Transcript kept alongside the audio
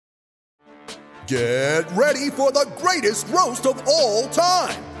Get ready for the greatest roast of all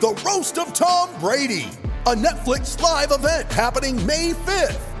time, the Roast of Tom Brady, a Netflix live event happening May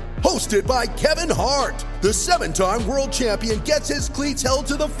 5th. Hosted by Kevin Hart, the 7-time world champion gets his cleats held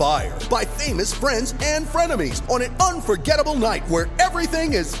to the fire by famous friends and frenemies on an unforgettable night where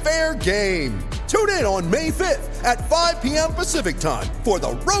everything is fair game. Tune in on May 5th at 5 p.m. Pacific time for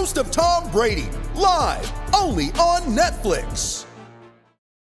the Roast of Tom Brady, live only on Netflix.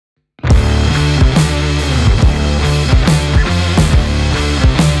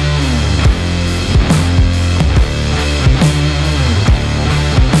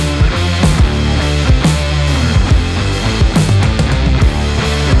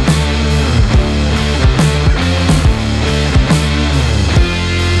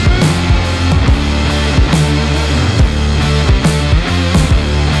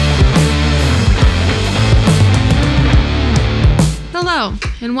 Hello,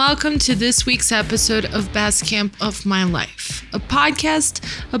 and welcome to this week's episode of Best Camp of My Life, a podcast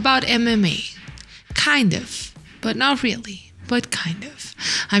about MMA. Kind of, but not really, but kind of.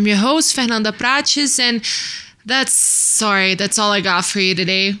 I'm your host, Fernanda Prates, and that's all I got for you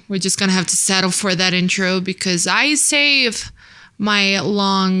today. We're just gonna have to settle for that intro because I save my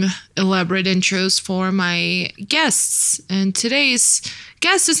long, elaborate intros for my guests. And today's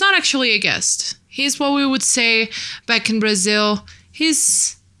guest is not actually a guest. He's what we would say back in Brazil.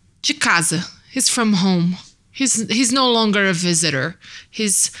 He's de casa. He's from home. He's no longer a visitor.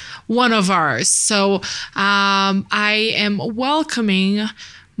 He's one of ours. So I am welcoming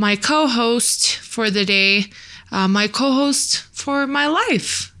my co-host for the day, my co-host for my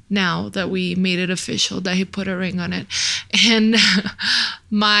life, now that we made it official that he put a ring on it, and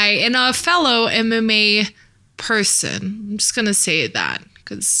a fellow MMA person. I'm just gonna say that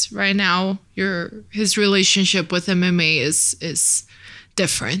because right now his relationship with MMA is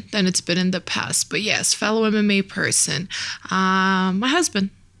different than it's been in the past. But yes, fellow MMA person, my husband,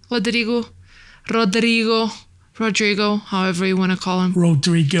 Rodrigo, however you want to call him.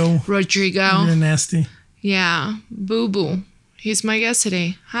 Rodrigo. You're nasty. Yeah, Boo Boo. He's my guest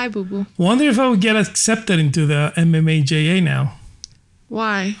today. Hi, Boo Boo. Wonder if I would get accepted into the MMA JA now.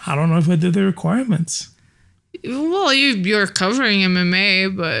 Why? I don't know if I did the requirements. Well, you're covering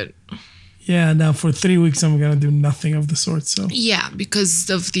MMA, but... Yeah, now for 3 weeks, I'm going to do nothing of the sort, so... Yeah, because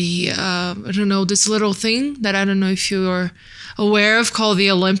of the, this little thing that I don't know if you're aware of called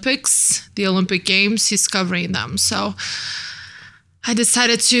the Olympics, the Olympic Games. He's covering them. So I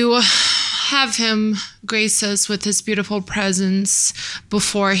decided to have him grace us with his beautiful presence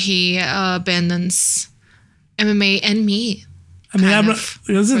before he abandons MMA and me. I mean,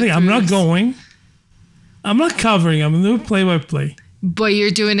 here's the thing. I'm not going. I'm not covering. I'm going to do play-by-play. But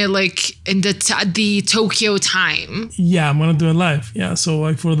you're doing it like in the Tokyo time. Yeah, I'm going to do it live. Yeah, so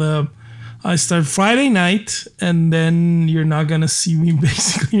like I start Friday night, and then you're not going to see me,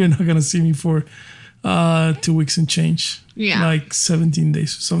 basically. You're not going to see me for 2 weeks and change. Yeah. Like 17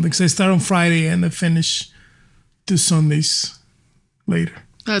 days or something. So I start on Friday and I finish 2 Sundays later.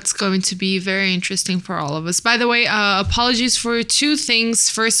 That's going to be very interesting for all of us. By the way, apologies for 2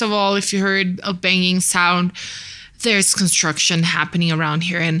 things. First of all, if you heard a banging sound, there's construction happening around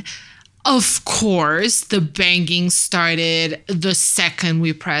here. And of course, the banging started the second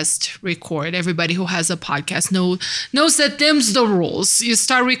we pressed record. Everybody who has a podcast knows that them's the rules. You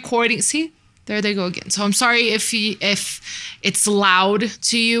start recording. See, there they go again. So I'm sorry if it's loud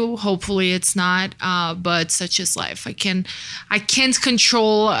to you. Hopefully it's not, but such is life. I can't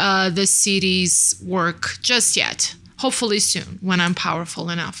control the city's work just yet. Hopefully soon when I'm powerful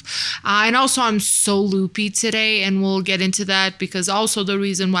enough. And also I'm so loopy today, and we'll get into that because also the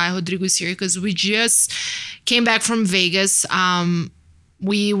reason why Rodrigo is here, because we just came back from Vegas.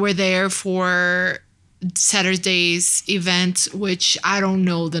 We were there for Saturday's event, which I don't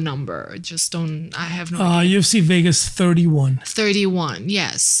know the number. I have no idea. UFC Vegas 31. 31,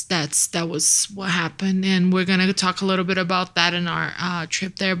 yes. That was what happened. And we're going to talk a little bit about that in our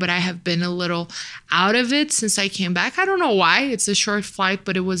trip there. But I have been a little out of it since I came back. I don't know why. It's a short flight,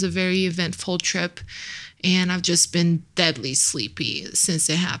 but it was a very eventful trip. And I've just been deadly sleepy since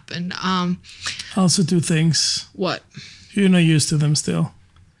it happened. Also 2 things. What? You're not used to them still.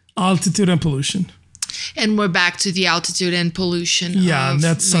 Altitude and pollution. And we're back to the altitude and pollution. Yeah, of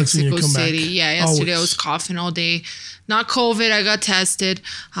that sucks when you Mexico come City. back. Yeah, yesterday Always. I was coughing all day. Not COVID, I got tested,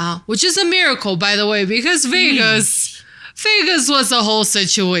 which is a miracle, by the way, because Vegas was a whole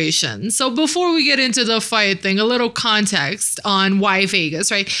situation. So before we get into the fight thing, a little context on why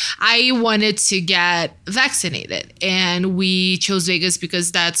Vegas, right? I wanted to get vaccinated, and we chose Vegas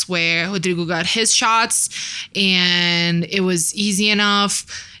because that's where Rodrigo got his shots, and it was easy enough.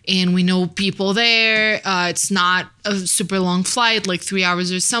 and we know people there. It's not a super long flight, like 3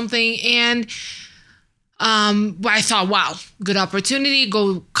 hours or something. And I thought, wow, good opportunity.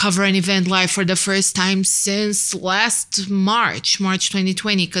 Go cover an event live for the first time since last March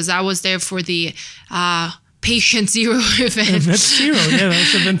 2020, because I was there for the Patient Zero event. Event Zero, yeah,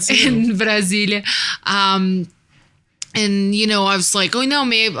 that's Event Zero. In Brasilia. And, you know, I was like, oh, no,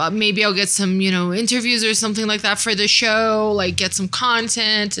 maybe I'll get some, you know, interviews or something like that for the show, like get some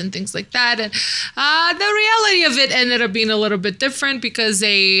content and things like that. And the reality of it ended up being a little bit different because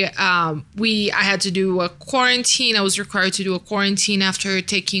I had to do a quarantine. I was required to do a quarantine after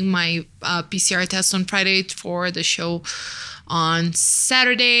taking my PCR test on Friday for the show on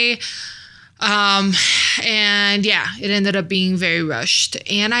Saturday. And yeah, it ended up being very rushed,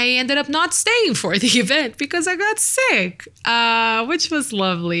 and I ended up not staying for the event because I got sick, which was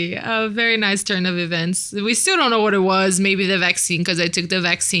lovely. A very nice turn of events. We still don't know what it was. Maybe the vaccine, because I took the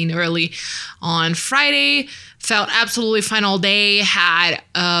vaccine early on Friday. Felt absolutely fine all day, had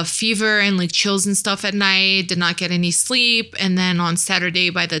a fever and like chills and stuff at night, did not get any sleep. And then on Saturday,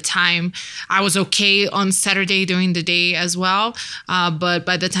 by the time I was okay on Saturday during the day as well. But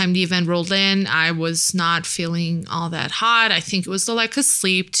by the time the event rolled in, I was not feeling all that hot. I think it was the lack of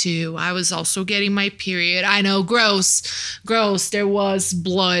sleep too. I was also getting my period. I know, gross. There was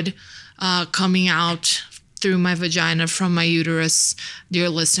blood coming out through my vagina from my uterus, dear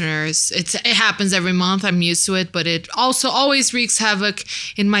listeners. It happens every month. I'm used to it, but it also always wreaks havoc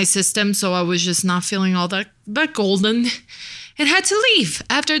in my system. So I was just not feeling all that golden and had to leave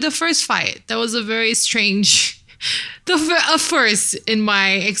after the first fight. That was a very strange, a first in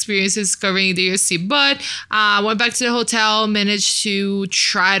my experiences covering the UFC. But I went back to the hotel, managed to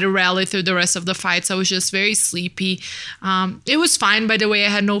try to rally through the rest of the fights. I was just very sleepy. It was fine, by the way. I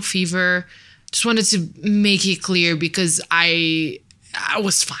had no fever. Just wanted to make it clear because I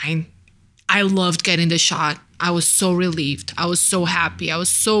was fine. I loved getting the shot. I was so relieved. I was so happy. I was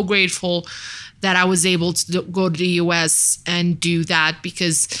so grateful that I was able to go to the US and do that,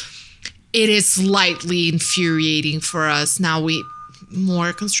 because it is slightly infuriating for us. Now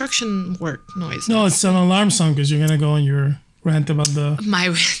more construction work noise. No, it's an alarm song because you're going to go on your rant about the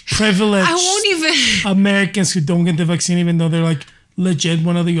privileged I won't even Americans who don't get the vaccine, even though they're like legit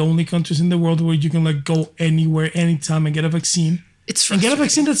one of the only countries in the world where you can like go anywhere, anytime and get a vaccine. And get a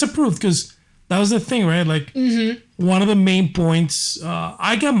vaccine that's approved, because that was the thing, right? Like one of the main points,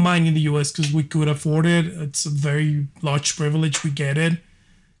 I got mine in the US because we could afford it. It's a very large privilege. We get it.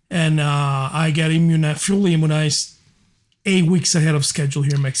 And I got fully immunized 8 weeks ahead of schedule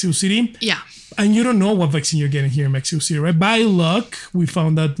here in Mexico City. Yeah. And you don't know what vaccine you're getting here in Mexico City, right? By luck, we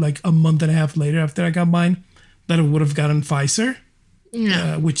found out like a month and a half later after I got mine that I would have gotten Pfizer.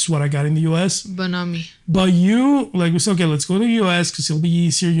 Yeah. Which is what I got in the US. But not me. But you, like, we said, okay, let's go to the US because it'll be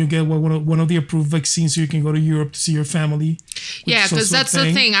easier. You get one of the approved vaccines so you can go to Europe to see your family. Yeah, because that's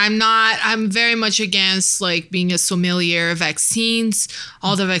the thing. I'm very much against like being a sommelier of vaccines,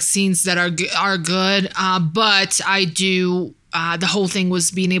 all the vaccines that are good. But I do. The whole thing was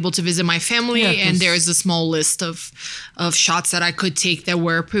being able to visit my family, and there's a small list of shots that I could take that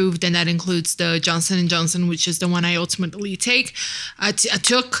were approved, and that includes the Johnson & Johnson, which is the one I ultimately took.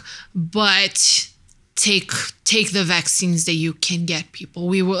 But take the vaccines that you can get, people.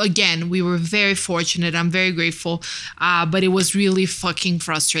 We were very fortunate. I'm very grateful, but it was really fucking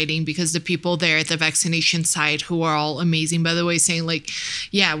frustrating because the people there at the vaccination site, who are all amazing, by the way, saying like,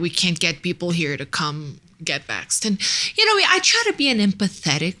 yeah, we can't get people here to come get vaxxed. And you know, I try to be an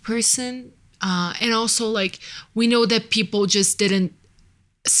empathetic person, and also like we know that people just didn't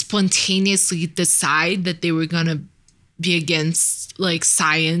spontaneously decide that they were gonna be against like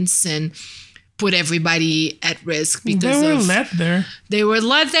science and put everybody at risk because they were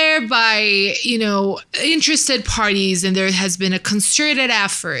led there by, you know, interested parties, and there has been a concerted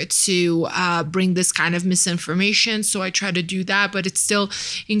effort to bring this kind of misinformation. So I try to do that, but it's still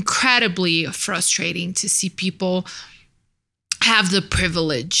incredibly frustrating to see people have the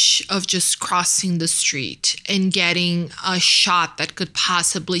privilege of just crossing the street and getting a shot that could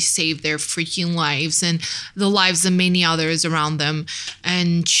possibly save their freaking lives and the lives of many others around them,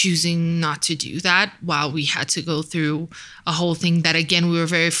 and choosing not to do that while we had to go through a whole thing that, again, we were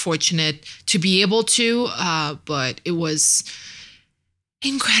very fortunate to be able to, but it was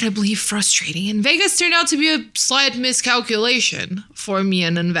incredibly frustrating. And Vegas turned out to be a slight miscalculation for me,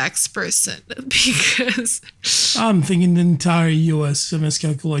 an unvaxxed person, because I'm thinking the entire US is a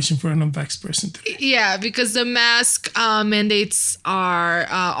miscalculation for an unvaxxed person today. Yeah, because the mask mandates are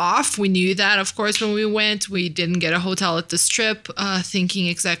off. We knew that, of course, when we went. We didn't get a hotel at the Strip, thinking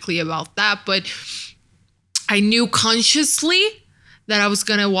exactly about that. But I knew consciously that I was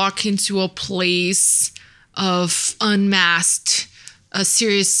going to walk into a place of unmasked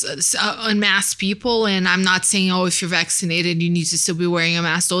people. And I'm not saying, oh, if you're vaccinated, you need to still be wearing a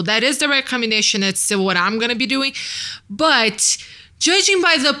mask. So that is the recommendation. It's still what I'm going to be doing. But judging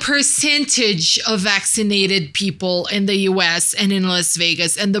by the percentage of vaccinated people in the US and in Las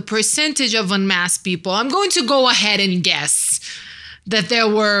Vegas and the percentage of unmasked people, I'm going to go ahead and guess that there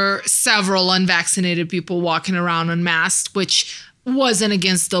were several unvaccinated people walking around unmasked, which wasn't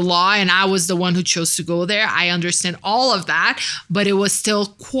against the law, and I was the one who chose to go there. I understand all of that, but it was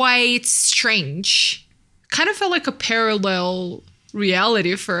still quite strange. Kind of felt like a parallel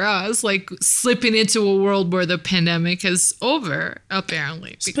reality for us, like slipping into a world where the pandemic is over,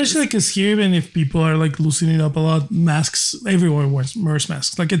 apparently. Especially because here, even if people are like loosening up a lot, masks, everyone wears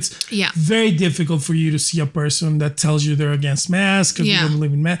masks. Like it's very difficult for you to see a person that tells you they're against masks because they don't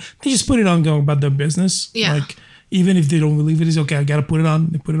believe in masks. They just put it on, going about their business. Yeah. Like even if they don't believe it, it's okay, I gotta put it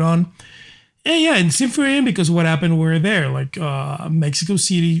on. They put it on. And same for him, because what happened, we're there. Like Mexico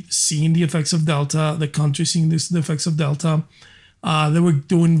City, seeing the effects of Delta, the country seeing the effects of Delta. They were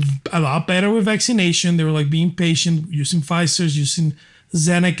doing a lot better with vaccination. They were like being patient, using Pfizer's, using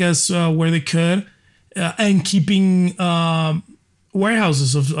Zeneca's where they could, and keeping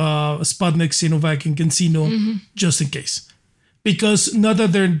warehouses of Sputnik, Sinovac, and CanSino just in case. Because not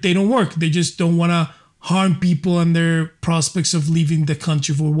that they don't work, they just don't want to harm people and their prospects of leaving the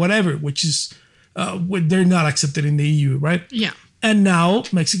country for whatever, which is they're not accepted in the EU, right? Yeah. And now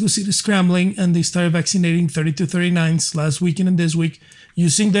Mexico City is scrambling, and they started vaccinating 30 to 39s last weekend and this week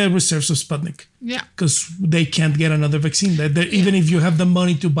using the reserves of Sputnik. Yeah. Because they can't get another vaccine. Even if you have the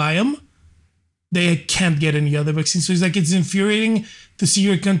money to buy them, they can't get any other vaccine. So it's infuriating to see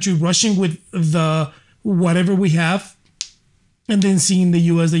your country rushing with the whatever we have, and then seeing the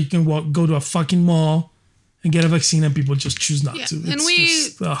US that you can go to a fucking mall and get a vaccine, and people just choose not to. And we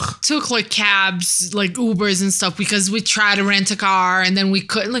took like cabs, like Ubers and stuff, because we tried to rent a car and then we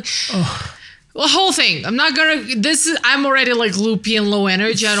couldn't. The whole thing. I'm already like loopy and low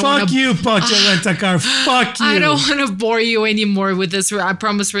energy. Fuck you, Pacha Rent-A-Car. Fuck you. I don't want to bore you anymore with this. I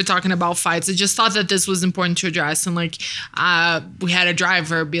promise we're talking about fights. I just thought that this was important to address. And like, we had a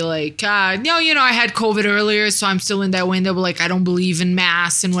driver be like, no, I had COVID earlier, so I'm still in that window. But like, I don't believe in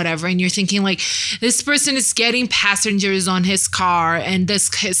masks and whatever. And you're thinking like, this person is getting passengers on his car, and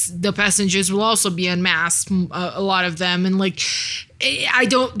the passengers will also be unmasked, a lot of them. And like,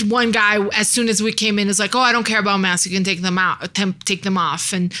 one guy, as soon as we came in, is like, oh, I don't care about masks. You can take them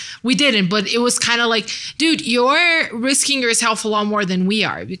off. And we didn't, but it was kind of like, dude, you're risking yourself a lot more than we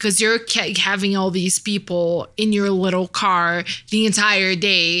are, because you're having all these people in your little car the entire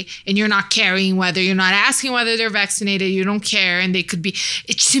day, and you're not caring whether, you're not asking whether they're vaccinated. You don't care. And they could be,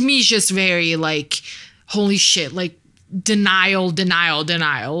 to me, it's just very like, holy shit, like, denial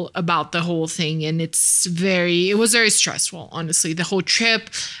about the whole thing. And it was very stressful, honestly. The whole trip,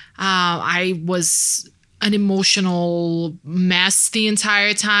 I was an emotional mess the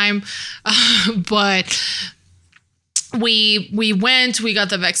entire time. But we went, we got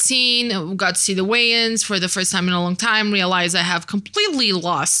the vaccine, we got to see the weigh-ins for the first time in a long time, realized I have completely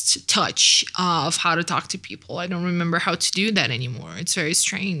lost touch of how to talk to people. I don't remember how to do that anymore. It's very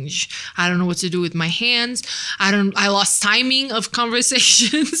strange. I don't know what to do with my hands. I lost timing of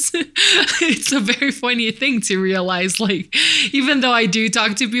conversations. It's a very funny thing to realize, like, even though I do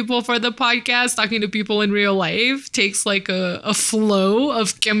talk to people for the podcast, talking to people in real life takes like a flow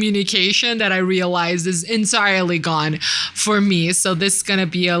of communication that I realize is entirely gone for me. So this is gonna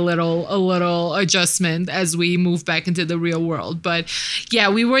be a little adjustment as we move back into the real world. But yeah,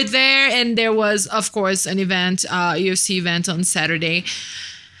 we were there, and there was, of course, an event, UFC event on Saturday.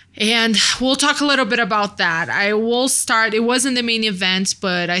 And we'll talk a little bit about that. I will start, it wasn't the main event,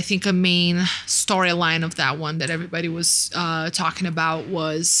 but I think a main storyline of that one that everybody was talking about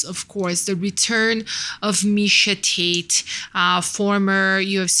was, of course, the return of Miesha Tate, former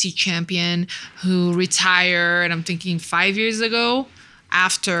UFC champion who retired, I'm thinking 5 years ago.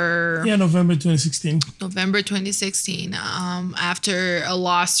 After November 2016, after a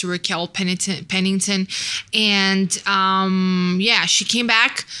loss to Raquel Pennington, and she came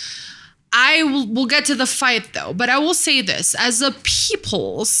back. We'll get to the fight though, but I will say this: as a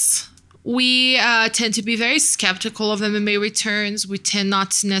peoples, we tend to be very skeptical of MMA returns. We tend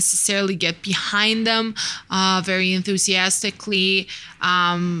not to necessarily get behind them very enthusiastically.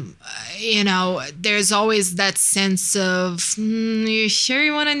 There's always that sense of, you sure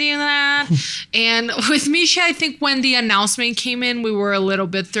you want to do that? And with Miesha, I think when the announcement came in, we were a little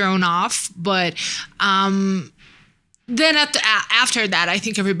bit thrown off. But then after that, I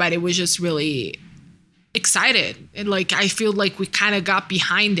think everybody was just really excited. And like, I feel like we kind of got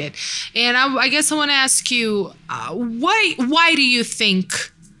behind it. And I guess I want to ask you, why do you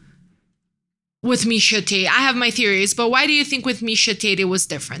think with Miesha Tate, I have my theories, but why do you think with Miesha Tate it was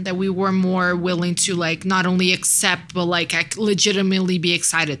different? That we were more willing to like not only accept, but like legitimately be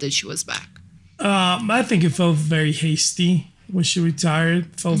excited that she was back? I think it felt very hasty when she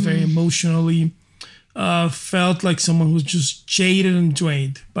retired. Felt very emotionally. Felt like someone who was just jaded and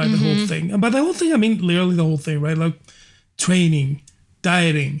drained by the whole thing. And by the whole thing, I mean literally the whole thing, right? Like training,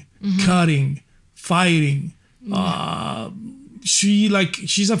 dieting, cutting, fighting.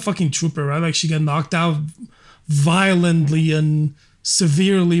 She's a fucking trooper, right? Like she got knocked out violently and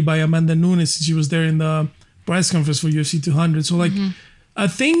severely by Amanda Nunes since she was there in the press conference for UFC 200. So like, I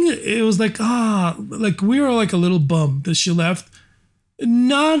think it was like, like we were like a little bummed that she left.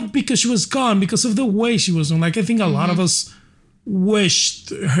 Not because she was gone, because of the way she was on. Like, I think a lot of us wished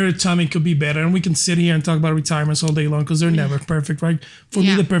her timing could be better. And we can sit here and talk about retirements all day long because they're never perfect, right? For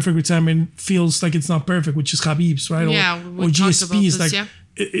me, the perfect retirement feels like it's not perfect, which is Khabib's, right? Or GSP's. Like,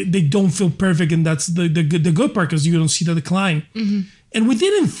 they don't feel perfect. And that's the good part because you don't see the decline. And we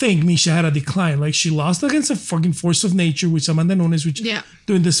didn't think Miesha had a decline. Like, she lost against a fucking force of nature, which Amanda Nunes, which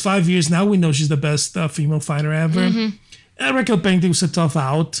during this 5 years, now we know she's the best female fighter ever. And Raquel Pennington was a tough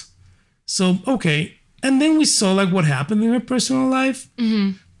out. So, okay. And then we saw like what happened in her personal life.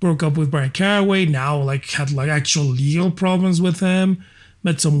 Broke up with Brian Caraway. Now like had like actual legal problems with him.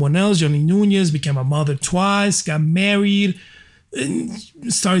 Met someone else, Johnny Nunez, became a mother twice, got married, and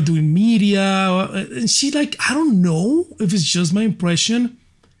started doing media. And she like, I don't know if it's just my impression.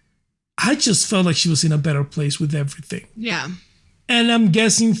 I just felt like she was in a better place with everything. Yeah. And I'm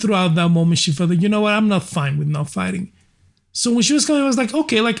guessing throughout that moment, she felt like, you know what, I'm not fine with not fighting. So when she was coming, I was like,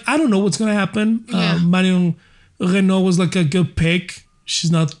 okay, like, I don't know what's going to happen. Marion Renault was like a good pick. She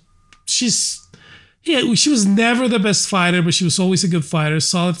was never the best fighter, but she was always a good fighter,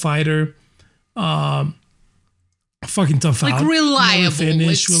 solid fighter. Fucking tough like out.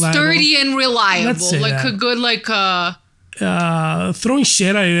 Reliable. Sturdy and reliable. Like that. A good, like, throwing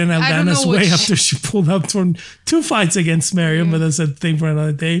shit at Irene Aldana's way after she pulled up from 2 fights against Marion, but that's a thing for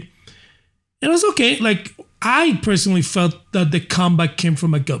another day. It was okay. Like, I personally felt that the comeback came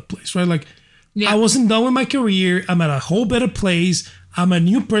from a good place, right? Like, I wasn't done with my career. I'm at a whole better place. I'm a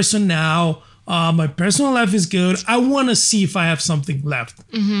new person now. My personal life is good. I want to see if I have something left.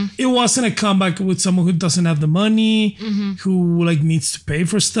 It wasn't a comeback with someone who doesn't have the money, who like needs to pay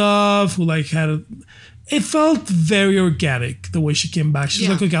for stuff, who like it felt very organic the way she came back. She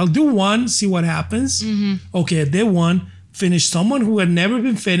was like, okay, I'll do one, see what happens. Okay, I did one, finished someone who had never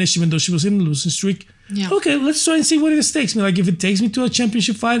been finished, even though she was in a losing streak. Okay, let's try and see what it takes me. Like, if it takes me to a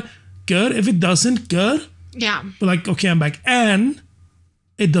championship fight, good. If it doesn't, good. Yeah. But like, okay, I'm back. And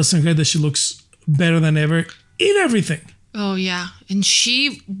it doesn't hurt that she looks better than ever in everything. Oh, yeah. And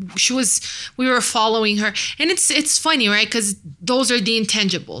we were following her. And it's funny, right? Because those are the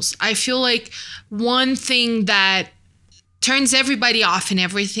intangibles. I feel like one thing that turns everybody off in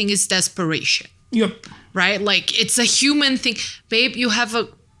everything is desperation. Yep. Right? Like, it's a human thing. Babe, you have a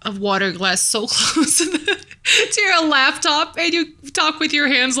water glass so close to your laptop and you talk with your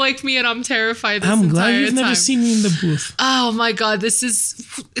hands like me and I'm terrified I'm glad you've never seen me in the booth. Oh my God, this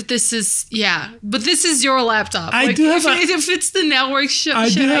is yeah. But this is your laptop. I do have if it's the network I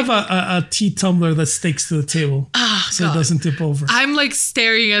do have a tea tumbler that sticks to the table so it doesn't tip over. I'm like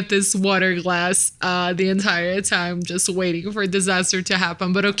staring at this water glass the entire time, just waiting for a disaster to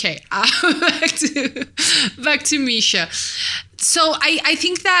happen. But okay, back to Miesha. So I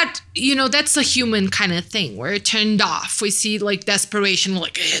think that, you know, that's a human kind of thing. We're turned off. We see like desperation,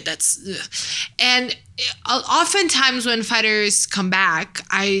 like and oftentimes when fighters come back,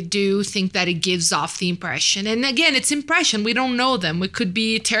 I do think that it gives off the impression. And again, it's impression. We don't know them. We could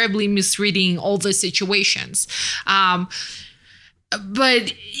be terribly misreading all the situations.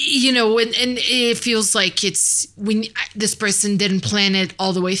 But, you know, and it feels like this person didn't plan it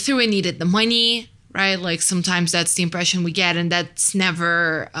all the way through and needed the money. Right? Like sometimes that's the impression we get, and that's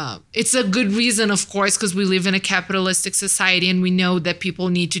never, it's a good reason, of course, because we live in a capitalistic society and we know that people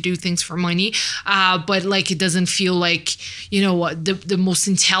need to do things for money. But like, it doesn't feel like, you know what, the most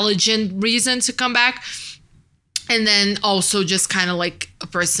intelligent reason to come back. And then also just kind of like a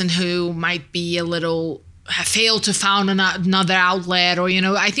person who might be a little have failed to found another outlet, or,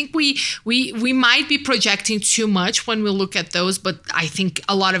 I think we might be projecting too much when we look at those, but I think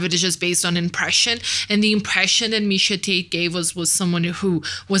a lot of it is just based on impression. And the impression that Misha Tate gave us was someone who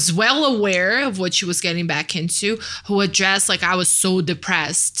was well aware of what she was getting back into, who addressed, like, I was so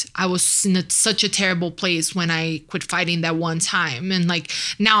depressed. I was in such a terrible place when I quit fighting that one time. And like,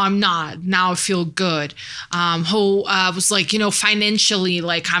 now I'm not. Now I feel good. Who was like, financially,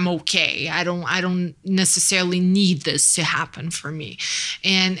 like, I'm okay. I don't necessarily need this to happen for me.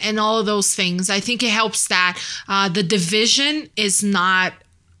 And all of those things. I think it helps that the division is not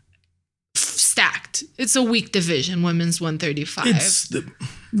stacked. It's a weak division, women's 135.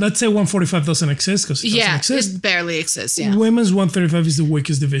 Let's say 145 doesn't exist because it doesn't exist. It barely exists, yeah. Women's 135 is the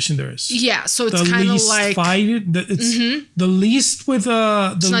weakest division there is. Yeah, so it's kind of like... the least with...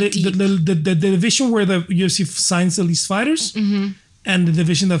 the division where the UFC signs the least fighters, and the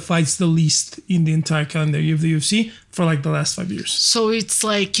division that fights the least in the entire calendar of the UFC for like the last 5 years. So it's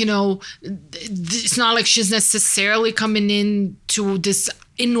like, it's not like she's necessarily coming in to this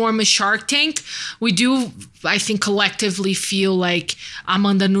enormous Shark Tank. We do, I think, collectively feel like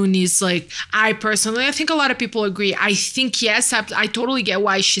Amanda Nunes, like, I think a lot of people agree. I think, yes, I totally get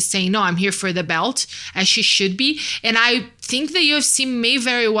why she's saying, no, I'm here for the belt, as she should be. And I think the UFC may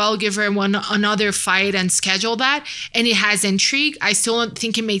very well give her another fight and schedule that. And it has intrigue. I still don't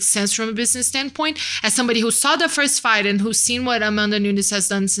think it makes sense from a business standpoint. As somebody who saw the first fight and who's seen what Amanda Nunes has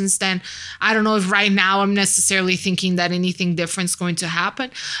done since then, I don't know if right now I'm necessarily thinking that anything different is going to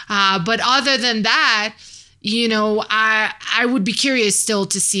happen. But other than that, I would be curious still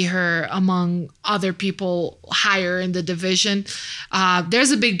to see her among other people higher in the division.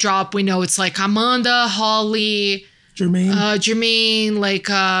 There's a big drop. We know it's like Amanda, Holly, Jermaine, like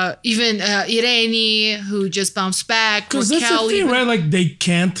even Irene, who just bounced back. Because that's the thing, right? Like, they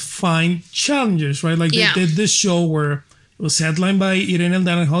can't find challengers, right? Like, they did this show where it was headlined by Irene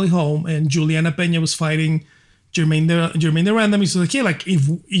Aldana and Holly Holm, and Juliana Pena was fighting Jermaine the Random. So like, like, if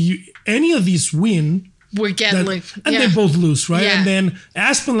any of these win, we're getting they both lose, right? Yeah. And then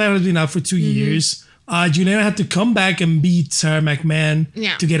Aspen Ladd has been out for 2 years. Juliana had to come back and beat Sarah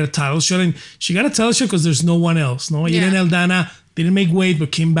McMahon to get a title shot, and she got a title shot because there's no one else. No, Irene Aldana didn't make weight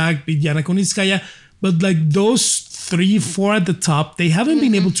but came back, beat Yana Kunitskaya. But like, those 3-4 at the top, they haven't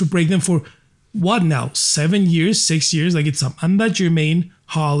been able to break them for what now? 7 years, 6 years? Like, it's Amanda, Jermaine,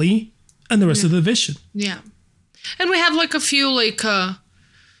 Holly, and the rest of the division. Yeah. And we have like a few like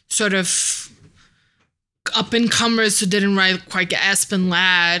sort of up-and-comers who didn't quite get Aspen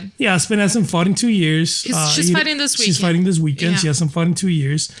Ladd. Yeah, Aspen hasn't fought in 2 years. She's fighting this weekend. She's fighting this weekend. Yeah. She hasn't fought in 2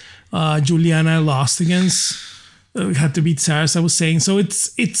 years. Juliana lost against... had to beat Sarah, as I was saying. So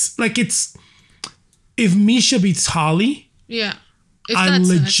it's if Misha beats Holly... Yeah. I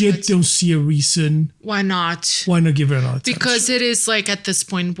legit don't see a reason. Why not? Why not give her another title Because shot? It is like, at this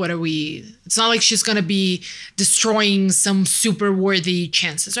point, what are we? It's not like she's going to be destroying some super worthy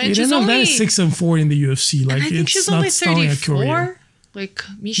chances, right? She's only 6-4 in the UFC. Like, I think it's she's not only starting a 34. career. Like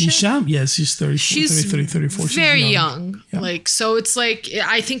Misha? Yes, she's 34. She's 34. Very young. Yeah. Like, so it's like,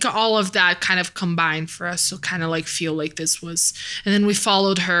 I think all of that kind of combined for us to kind of like feel like this was, and then we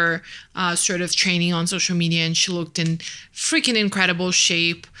followed her sort of training on social media, and she looked in freaking incredible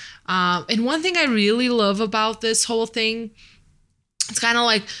shape. And one thing I really love about this whole thing, it's kind of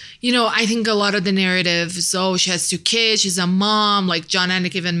like, I think a lot of the narrative is, she has 2 kids, she's a mom. Like, John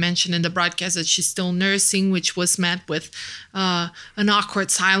Anik even mentioned in the broadcast that she's still nursing, which was met with an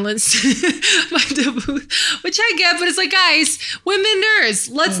awkward silence by the booth, which I get, but it's like, guys, women nurse.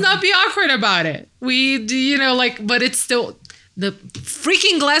 Let's not be awkward about it. We do, but it's still... The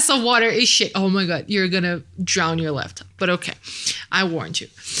freaking glass of water is shit. Oh my God, you're going to drown your laptop. But okay, I warned you.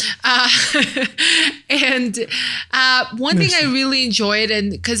 And one thing I really enjoyed,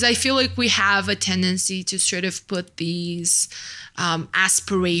 and because I feel like we have a tendency to sort of put these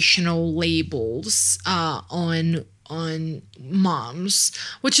aspirational labels on moms,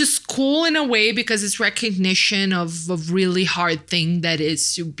 which is cool in a way because it's recognition of a really hard thing that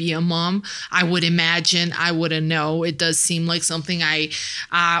is to be a mom. I would imagine, I wouldn't know. It does seem like something I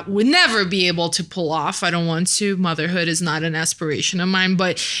would never be able to pull off. I don't want to. Motherhood is not an aspiration of mine,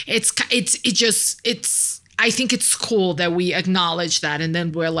 but I think it's cool that we acknowledge that. And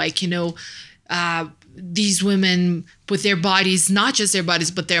then we're like, these women put their bodies, not just their bodies,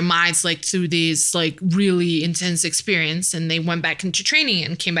 but their minds, like, through these like really intense experience, and they went back into training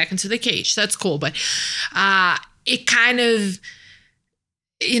and came back into the cage. That's cool. But it kind of,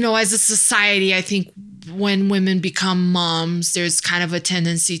 as a society, I think when women become moms, there's kind of a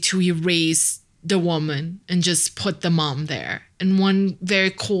tendency to erase the woman and just put the mom there. And one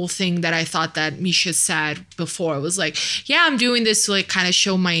very cool thing that I thought that Misha said before was like, yeah, I'm doing this to like kind of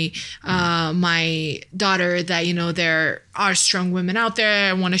show my my daughter that, you know, there are strong women out there.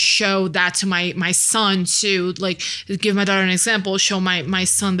 I want to show that to my son too, like give my daughter an example, show my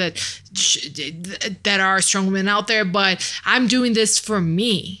son that are strong women out there, but I'm doing this for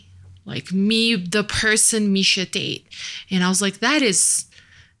me, like me, the person Misha Tate. And I was like, that is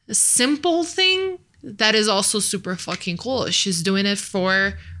a simple thing that is also super fucking cool. She's doing it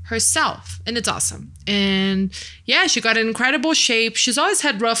for herself and it's awesome. And yeah, she got in incredible shape. She's always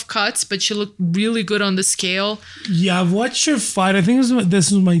had rough cuts, but she looked really good on the scale. Yeah, I've watched her fight. I think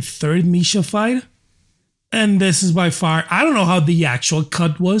this was my third Misha fight. And this is by far, I don't know how the actual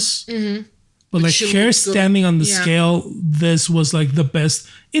cut was. Mm-hmm. But like her standing on the scale, this was like the best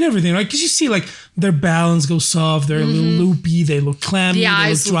in everything, right? Because you see like their balance goes soft, they're a little loopy, they look clammy, the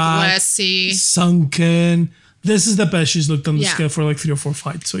eyes look dry, glassy, sunken. This is the best she's looked on the scale for like 3 or 4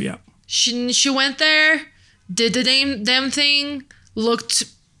 fights. So yeah, she went there, did the damn thing, looked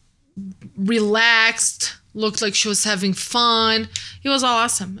relaxed, looked like she was having fun. It was all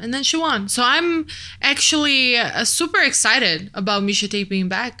awesome. And then she won. So I'm actually super excited about Misha Tate being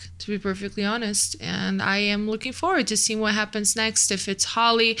back, to be perfectly honest. And I am looking forward to seeing what happens next. If it's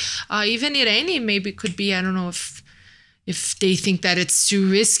Holly, even Irene maybe could be, I don't know if they think that it's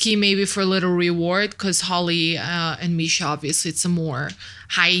too risky, maybe for a little reward, because Holly and Misha, obviously it's a more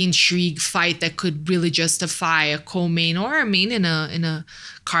high intrigue fight that could really justify a co-main or a main in a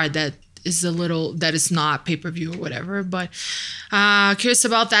card that is not pay-per-view or whatever. But curious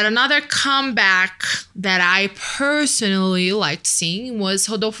about that. Another comeback that I personally liked seeing was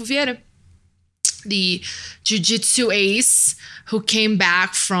Rodolfo Vieira, the jiu-jitsu ace who came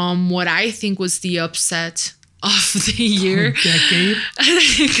back from what I think was the upset of the year,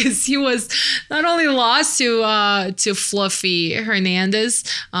 because he was not only lost to Fluffy Hernandez,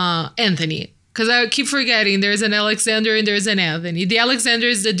 Anthony. Because I keep forgetting there's an Alexander and there's an Anthony. The Alexander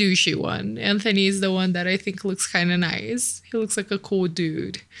is the douchey one. Anthony is the one that I think looks kind of nice. He looks like a cool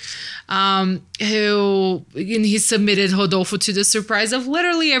dude. He submitted Rodolfo to the surprise of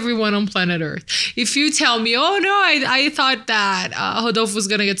literally everyone on planet Earth. If you tell me, oh no, I thought that Rodolfo was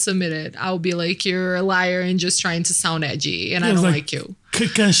going to get submitted, I'll be like, you're a liar and just trying to sound edgy and I don't like you.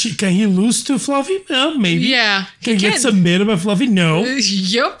 Can he lose to Fluffy? Well, maybe. Yeah. Can he get submitted by Fluffy? No.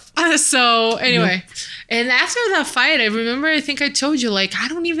 Yep. So anyway, and after that fight, I think I told you, like, I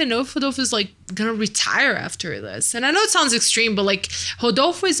don't even know if Rodolfo is like gonna retire after this. And I know it sounds extreme, but like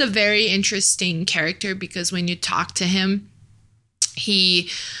Rodolfo is a very interesting character because when you talk to him, he's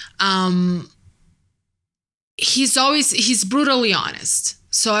brutally honest.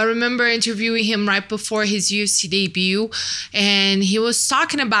 So I remember interviewing him right before his UFC debut, and he was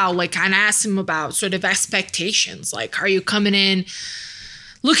talking about, like, I asked him about sort of expectations. Like, are you coming in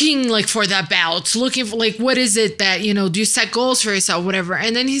looking like for that belt, looking for like, what is it that, you know, do you set goals for yourself, whatever?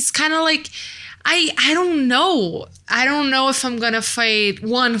 And then he's kind of like, I don't know. I don't know if I'm going to fight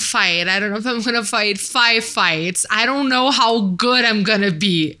one fight. I don't know if I'm going to fight 5 fights. I don't know how good I'm going to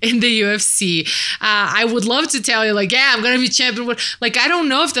be in the UFC. I would love to tell you, like, yeah, I'm going to be champion. Like, I don't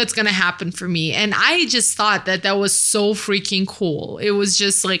know if that's going to happen for me. And I just thought that was so freaking cool. It was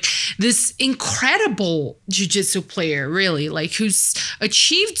just like this incredible jiu-jitsu player, really, like, who's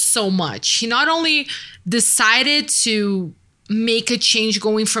achieved so much. He not only decided to make a change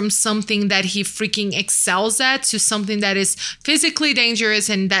going from something that he freaking excels at to something that is physically dangerous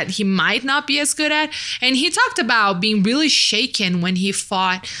and that he might not be as good at. And he talked about being really shaken when he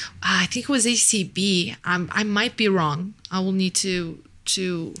fought, I think it was ACB. I might be wrong. I will need to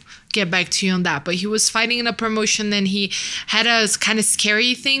get back to you on that, but he was fighting in a promotion, then he had a kind of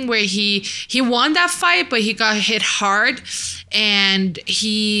scary thing where he won that fight, but he got hit hard, and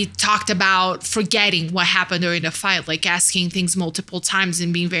he talked about forgetting what happened during the fight, like asking things multiple times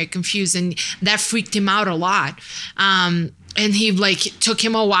and being very confused, and that freaked him out a lot. And he like took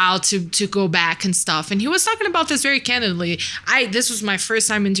him a while to go back and stuff. And he was talking about this very candidly. This was my first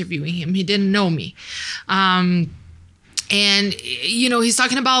time interviewing him. He didn't know me. And, you know, he's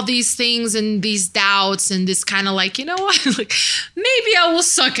talking about these things and these doubts and this kind of like, you know what, like, maybe I will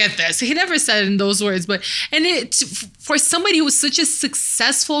suck at this. He never said it in those words, but, and for somebody who was such a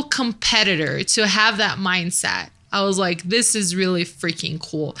successful competitor to have that mindset, I was like, this is really freaking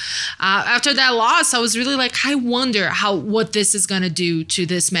cool. After that loss, I was really like, I wonder what this is going to do to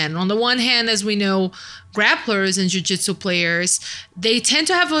this man. On the one hand, as we know, grapplers and jiu-jitsu players, they tend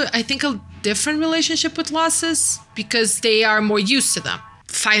to have, I think, a different relationship with losses because they are more used to them.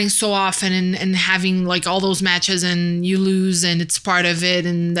 fighting so often and having like all those matches and you lose and it's part of it,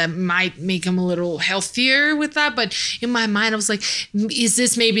 and that might make him a little healthier with that. But in my mind, I was like, is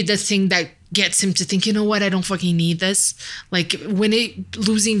this maybe the thing that gets him to think, you know what, I don't fucking need this? Like when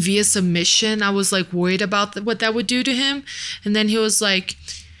losing via submission, I was like worried about what that would do to him. And then he was like,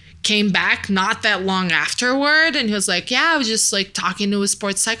 came back not that long afterward, and he was like, yeah, I was just like talking to a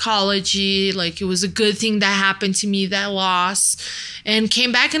sports psychology, like it was a good thing that happened to me, that loss, and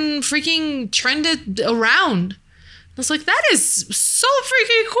came back and freaking trended around. I was like, that is so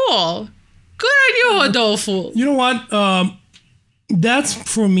freaking cool. Good on you, Rodolfo. You know what? That's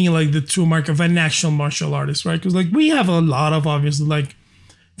for me like the true mark of an actual martial artist, right? Because like we have a lot of obviously like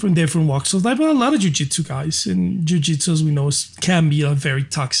from different walks of life, but a lot of jiu-jitsu guys, and jiu-jitsu, as we know, can be a very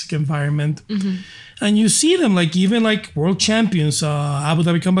toxic environment. And you see them like even like world champions, Abu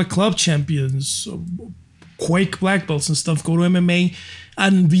Dhabi Combat Club champions, Quake black belts and stuff, go to MMA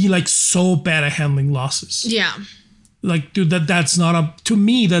and be like so bad at handling losses. Yeah. Like, dude, that's not to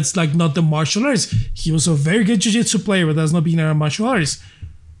me, that's like not the martial artist. He was a very good jiu-jitsu player, but that's not being a martial artist.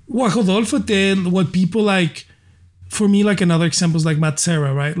 What Rodolfo did, what people like, for me, like another example is like Matt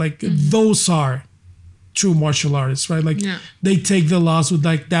Serra, right? Like those are true martial artists, right? Like they take the loss with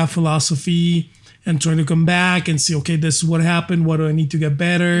like that philosophy and trying to come back and see, okay, this is what happened. What do I need to get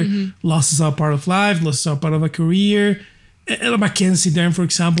better? Losses are part of life. Losses are part of a career. And Mackenzie Dern, for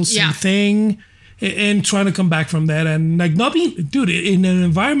example, same thing. And trying to come back from that and like not being, dude, in an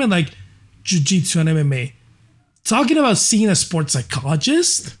environment like jiu-jitsu and MMA, talking about seeing a sports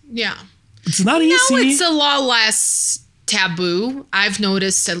psychologist. Yeah. It's not easy. No, it's a lot less taboo. I've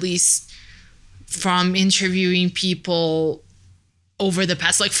noticed, at least from interviewing people over the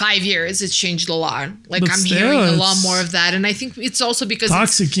past like 5 years, it's changed a lot. Like I'm hearing a lot more of that. And I think it's also because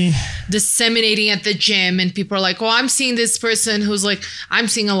it's disseminating at the gym and people are like, oh, I'm seeing this person who's like, I'm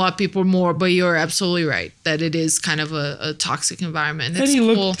seeing a lot of people more, but you're absolutely right that it is kind of a toxic environment. And he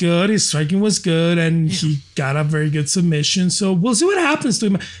looked good. His striking was good and he got a very good submission. So we'll see what happens to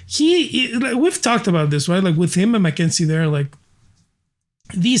him. We've talked about this, right? Like with him and Mackenzie there, like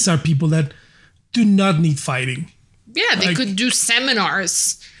these are people that do not need fighting. Yeah, they could do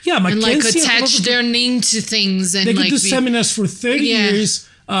seminars. Yeah, Mackenzie, and like attach their name to things. And they could do seminars for 30 years,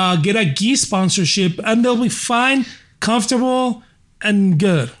 get a gi sponsorship, and they'll be fine, comfortable, and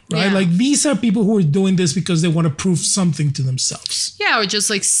good, right? Yeah. Like these are people who are doing this because they want to prove something to themselves. Yeah, or just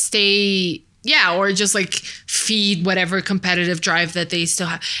like or just like feed whatever competitive drive that they still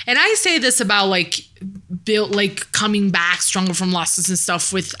have. And I say this about like coming back stronger from losses and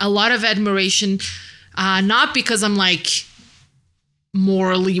stuff with a lot of admiration. Not because I'm like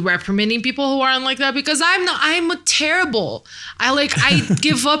morally reprimanding people who aren't like that, because I'm terrible. I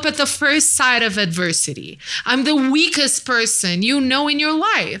give up at the first sight of adversity. I'm the weakest person in your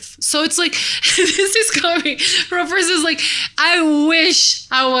life. So it's like, this is coming from a person who's like, I wish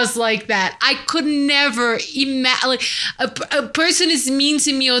I was like that. I could never imagine, like a person is mean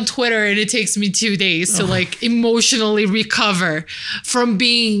to me on Twitter and it takes me 2 days to like emotionally recover from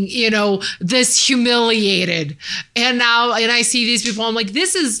being, this humiliated. And I see these people, I'm like,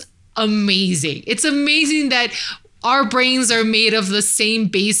 this is amazing. It's amazing that our brains are made of the same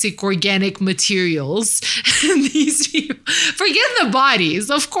basic organic materials. And these people, forget the bodies.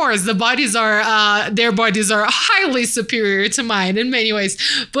 Of course, their bodies are highly superior to mine in many ways.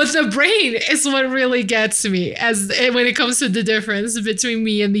 But the brain is what really gets me when it comes to the difference between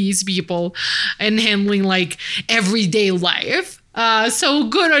me and these people and handling like everyday life. So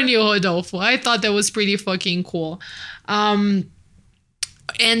good on you, Rodolfo. I thought that was pretty fucking cool.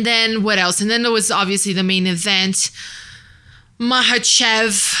 And then what else? And then there was obviously the main event.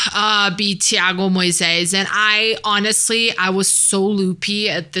 Makhachev beat Thiago Moises. And I was so loopy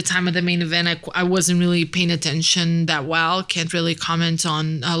at the time of the main event. I wasn't really paying attention that well. Can't really comment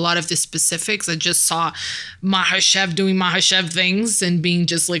on a lot of the specifics. I just saw Makhachev doing Makhachev things and being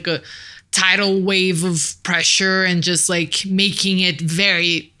just like a tidal wave of pressure and just like making it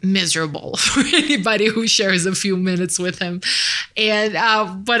very miserable for anybody who shares a few minutes with him. And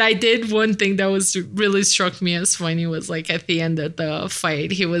but I did one thing that was really struck me as funny was like at the end of the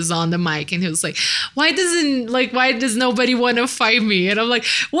fight, he was on the mic and he was like, why does nobody want to fight me? And I'm like,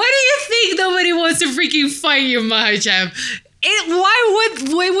 why do you think nobody wants to freaking fight you, Makhachev?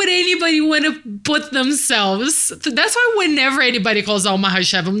 Why would anybody want to put themselves? That's why whenever anybody calls out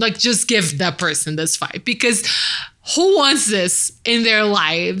Makhachev, I'm like, just give that person this fight, because who wants this in their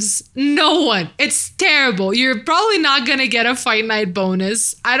lives? No one. It's terrible. You're probably not gonna get a fight night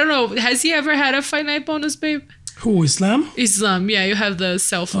bonus. I don't know. Has he ever had a fight night bonus, babe? Who, Islam? Islam, yeah, you have the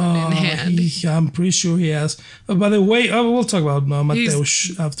cell phone in hand. I'm pretty sure he has. By the way, we'll talk about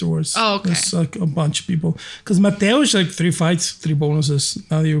Mateusz afterwards. Oh, okay. There's like a bunch of people. Because Mateusz, like 3 fights, 3 bonuses.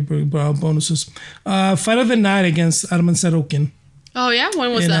 Now you bring bonuses. Fight of the night against Arman Sarokin. Oh, yeah?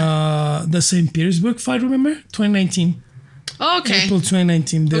 When was that? The St. Petersburg fight, remember? 2019. Oh, okay. April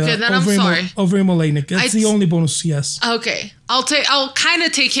 2019. Okay, then I'm sorry. Over Oleinik. That's the only bonus, yes. Okay. I'll kind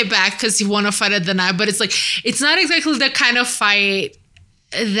of take it back because he won a fight of the night, but it's like, it's not exactly the kind of fight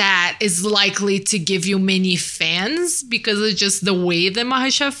that is likely to give you many fans because of just the way that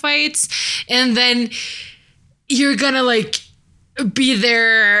Makhachev fights. And then you're gonna like be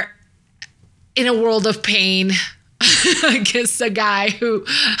there in a world of pain against a guy who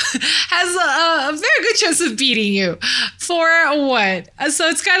has a very good chance of beating you for what? So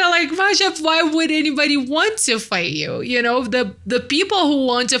it's kind of like, Makhachev, why would anybody want to fight you? You know, the people who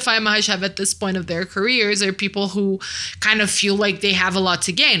want to fight Makhachev at this point of their careers are people who kind of feel like they have a lot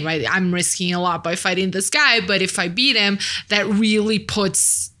to gain, right? I'm risking a lot by fighting this guy, but if I beat him, that really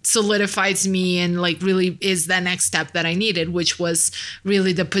solidifies me and like really is the next step that I needed, which was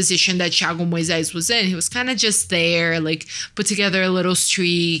really the position that Thiago Moises was in. He was kind of just there, like put together a little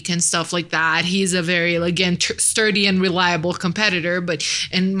streak and stuff like that. He's a very, again, sturdy and reliable competitor,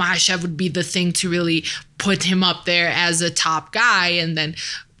 and Makhachev would be the thing to really put him up there as a top guy. And then,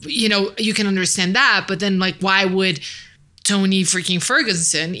 you know, you can understand that, but then like, why would Tony freaking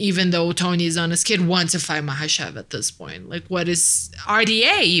Ferguson, even though Tony is on his kid, want to fight Makhachev at this point? Like, what is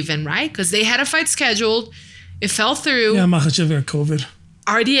RDA even, right? Because they had a fight scheduled. It fell through. Yeah, Makhachev got COVID.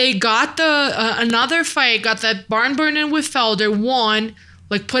 RDA got another fight, got that barn burning with Felder, won,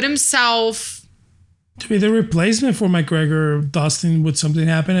 like put himself to be the replacement for McGregor, Dustin, would something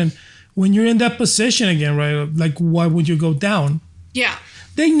happen. And when you're in that position again, right, like why would you go down? Yeah.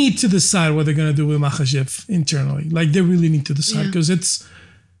 They need to decide what they're going to do with Makhachev internally. Like, they really need to decide because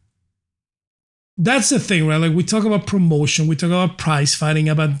that's the thing, right? Like, we talk about promotion, we talk about prize fighting,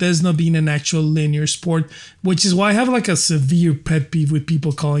 about this not being an actual linear sport, which is why I have like a severe pet peeve with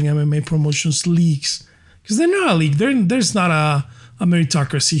people calling MMA promotions leagues because they're not a league. There's not a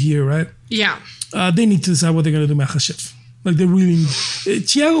meritocracy here, right? Yeah. They need to decide what they're going to do with Makhachev. Like, they really...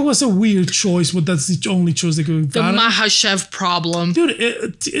 Thiago was a weird choice, but that's the only choice they could have gotten. The Makhachev problem. Dude,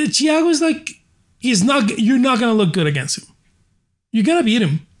 Thiago is like... You're not going to look good against him. You're going to beat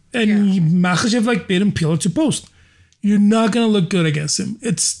him. And Makhachev, like, beat him pillar to post. You're not going to look good against him.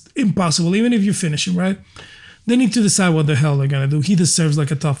 It's impossible, even if you finish him, right? They need to decide what the hell they're going to do. He deserves, like,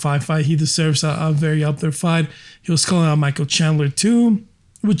 a top 5 fight. He deserves a very up there fight. He was calling out Michael Chandler, too,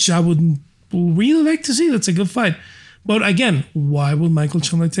 which I would really like to see. That's a good fight. But again, why would Michael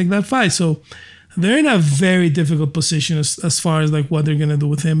Chandler take that fight? So they're in a very difficult position as far as like what they're going to do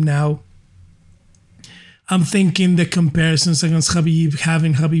with him now. I'm thinking the comparisons against Khabib,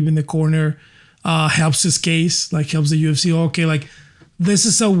 having Khabib in the corner helps his case, like helps the UFC. Okay, like this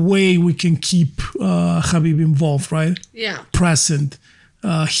is a way we can keep Khabib involved, right? Yeah. Present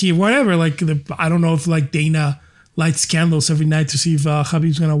here, whatever. Like, I don't know if like Dana lights candles every night to see if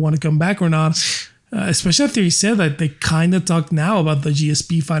Khabib's going to want to come back or not. Especially after he said that they kind of talk now about the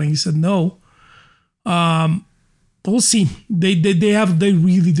GSP fighting. He said no. We'll see. They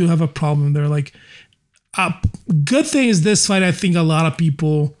really do have a problem. They're like, good thing is this fight. I think a lot of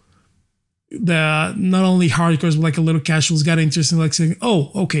people, not only hardcores but like a little casuals, got interested in like saying,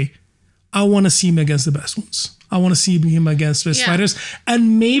 "Oh, okay, I want to see him against the best ones. I want to see him against best fighters."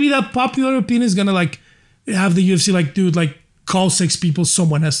 And maybe that popular opinion is gonna like have the UFC like, dude, like, call 6 people.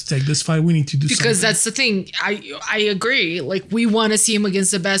 Someone has to take this fight. We need to do something. Because that's the thing. I agree. Like, we want to see him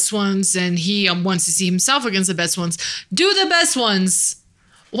against the best ones, and he wants to see himself against the best ones. Do the best ones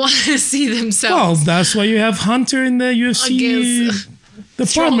want to see themselves? Well, that's why you have Hunter in the UFC department,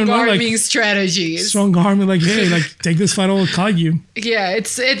 strong right? arming strategies. Strong arming, like, hey, like, take this fight, I'll call you. Yeah,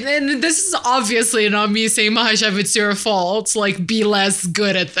 and this is obviously not me saying, Makhachev, it's your fault. Like, be less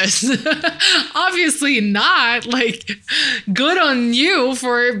good at this. Obviously not. Like, good on you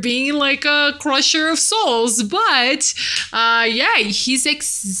for being like a crusher of souls. But he's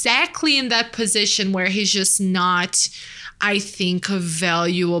exactly in that position where he's just not, I think, a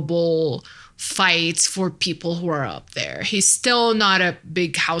valuable fights for people who are up there. He's still not a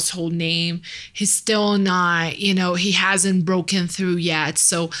big household name. He's still not, he hasn't broken through yet.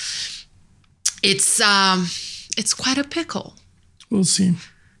 So it's quite a pickle. We'll see.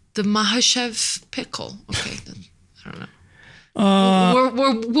 The Makhachev pickle. Okay, I don't know.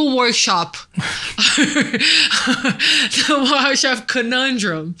 We'll workshop the Makhachev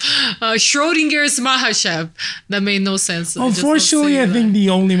conundrum. Schrodinger's Makhachev. That made no sense. Unfortunately, I think the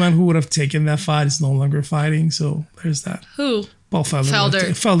only man who would have taken that fight is no longer fighting. So there's that. Who? Paul Felder.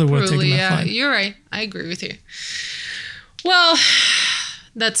 Felder would have taken that fight. You're right. I agree with you. Well,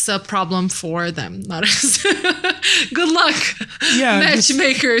 that's a problem for them, not us. Good luck,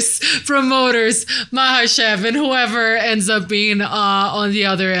 matchmakers, promoters, Makhachev, and whoever ends up being on the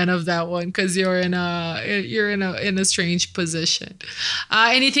other end of that one, because you're in a strange position.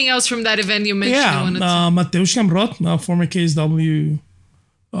 Anything else from that event you mentioned? Mateusz Gamrot, former KSW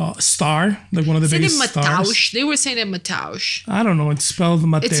star, like one of the biggest stars. They were saying it Mateusz. I don't know. It's spelled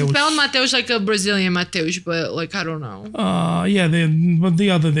Mateusz. It's spelled Mateusz like a Brazilian Mateusz, but like I don't know. But the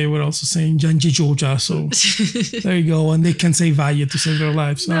other they were also saying Janji Joja, so there you go. And they can say Valle to save their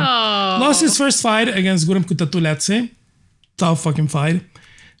lives. So. No. Lost his first fight against Guram Kutatulatse. Tough fucking fight.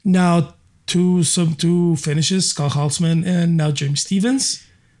 Now two finishes, Carl Halsman and now Jeremy Stephens.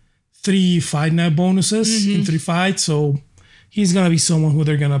 3 fight night bonuses in 3 fights, so he's gonna be someone who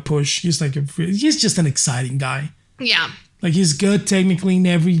they're gonna push. He's just an exciting guy. Yeah. Like he's good technically in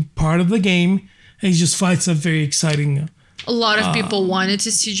every part of the game, and he just fights a very exciting. A lot of people wanted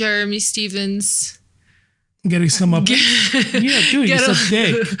to see Jeremy Stephens getting some up. Yeah, dude, he's a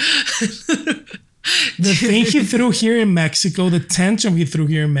dick. The thing he threw here in Mexico, the tantrum he threw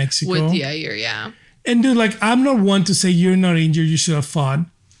here in Mexico. With Yair, yeah. And dude, like I'm not one to say you're not injured, you should have fought.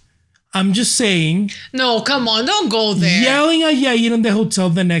 I'm just saying. No, come on, don't go there. Yelling at Yair in the hotel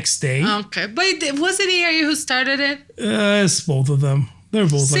the next day. Okay, but was it Yair who started it? It's both of them. They're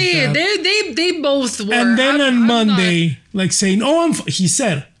both like that. They both were. And then on Monday, like saying, "Oh, he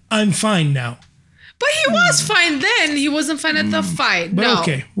said I'm fine now." But he was fine then. He wasn't fine at the fight. But no.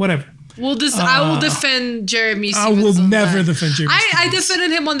 Okay, whatever. I will defend Jeremy Stephens. I will never defend Jeremy Stephens. I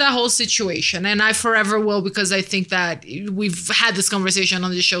defended him on that whole situation, and I forever will, because I think that we've had this conversation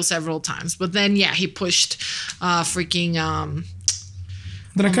on the show several times. But then, he pushed freaking...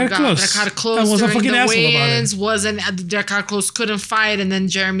 Drakkar Klose. I was a fucking asshole about it. Drakkar Klose couldn't fight, and then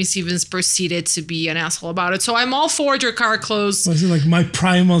Jeremy Stephens proceeded to be an asshole about it. So I'm all for Drakkar Klose. Was it like my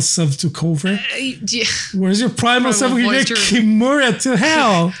primal self took over? Yeah. Where's your primal self? You get Kimura to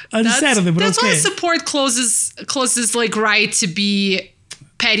hell on Saturday, but that's why I support Klose's like right to be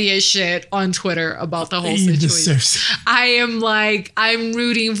petty as shit on Twitter about the whole situation. I'm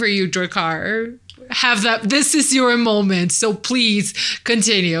rooting for you, Drakkar. Have that. This is your moment, so please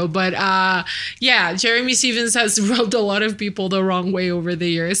continue. But Jeremy Stephens has rubbed a lot of people the wrong way over the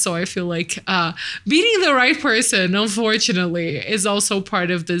years, so I feel like beating the right person, unfortunately, is also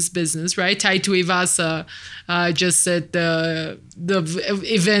part of this business, right? Tai Tuivasa just at the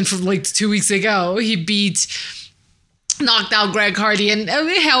event from like 2 weeks ago, he knocked out Greg Hardy, and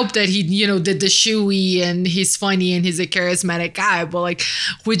it helped that he, did the shoey and he's funny and he's a charismatic guy. But like,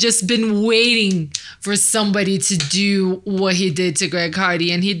 we've just been waiting for somebody to do what he did to Greg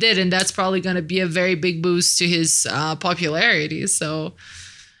Hardy, and he did, and that's probably going to be a very big boost to his popularity. So,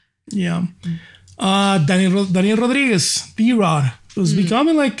 yeah, Daniel Rodriguez, D-Rod, was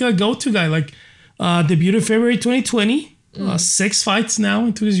becoming like a go-to guy. Like, debuted February 2020, 6 fights now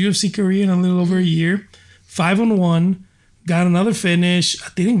into his UFC career in a little over a year. 5-1, got another finish. I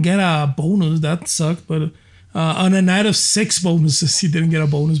didn't get a bonus. That sucked. But on a night of 6 bonuses, he didn't get a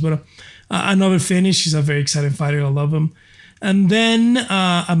bonus. But another finish. He's a very exciting fighter. I love him. And then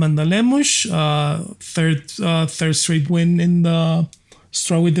Amanda Lemos, third straight win in the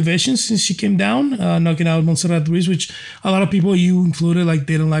strawweight division since she came down, knocking out Montserrat Ruiz, which a lot of people, you included, like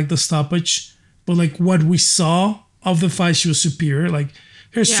didn't like the stoppage. But like what we saw of the fight, she was superior. Like,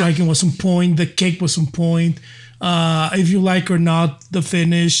 her striking was on point. The kick was on point. If you like or not, the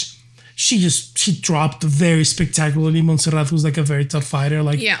finish, she dropped very spectacularly. Montserrat was like a very tough fighter.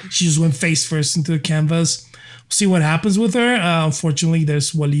 Like she just went face first into the canvas. See what happens with her. Unfortunately,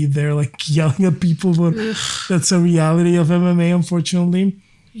 there's Waleed there like yelling at people, but that's a reality of MMA, unfortunately.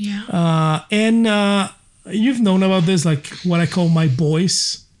 Yeah. And you've known about this, like what I call my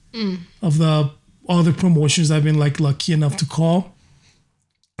boys of the other promotions I've been like lucky enough to call.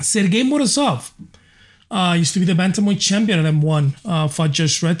 Sergey Morozov used to be the bantamweight champion at M1. Fought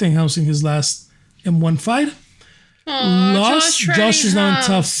Josh Rettinghouse in his last M1 fight. Lost. Josh is now in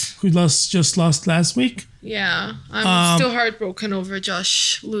tough. Who just lost last week. Yeah, I'm still heartbroken over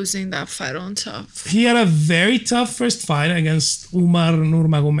Josh losing that fight on tough. He had a very tough first fight against Umar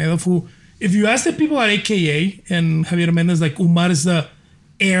Nurmagomedov, who, if you ask the people at AKA and Javier Mendez, like Umar is the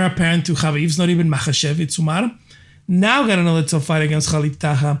heir apparent to Khabib. It's not even Makhachev, it's Umar. Now got another tough fight against Khalid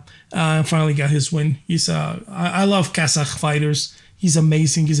Taha. And finally got his win. I love Kazakh fighters. He's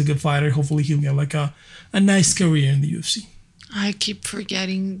amazing. He's a good fighter. Hopefully he'll get like a nice career in the UFC. I keep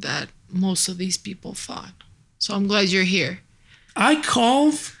forgetting that most of these people fought. So I'm glad you're here. I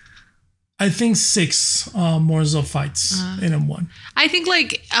called, I think, 6 Morozov fights in M1. I think,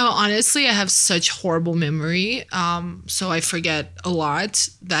 honestly, I have such horrible memory. So I forget a lot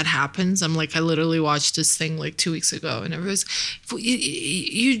that happens. I'm like, I literally watched this thing 2 weeks ago, and everyone's,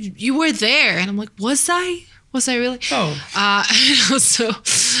 you were there. And I'm like, was I? Was I really? Oh.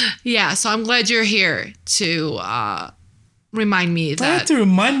 So I'm glad you're here to remind me that. I had to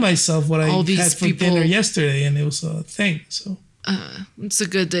remind myself what I had for people, dinner yesterday, and it was a thing. So it's a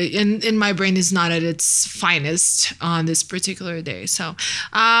good day, and my brain is not at its finest on this particular day. So,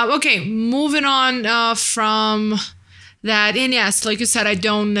 okay, moving on from that. And yes, like you said, I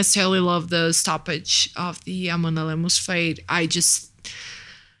don't necessarily love the stoppage of the Amanda Lemos fight.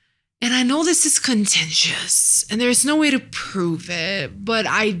 And I know this is contentious and there's no way to prove it, but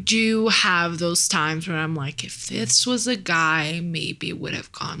I do have those times where I'm like, if this was a guy, maybe it would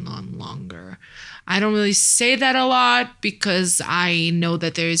have gone on longer. I don't really say that a lot because I know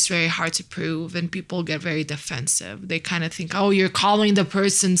that it's very hard to prove and people get very defensive. They kind of think, oh, you're calling the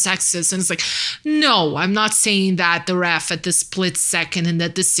person sexist. And it's like, no, I'm not saying that the ref at the split second in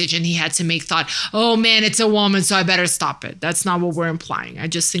that decision he had to make thought, oh man, it's a woman, so I better stop it. That's not what we're implying. I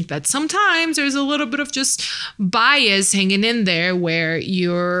just think that sometimes there's a little bit of just bias hanging in there where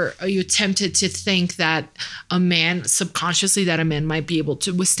you're tempted to think that a man, subconsciously, that a man might be able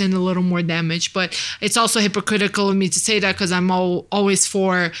to withstand a little more damage. But it's also hypocritical of me to say that because I'm always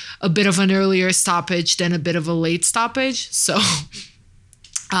for a bit of an earlier stoppage than a bit of a late stoppage. So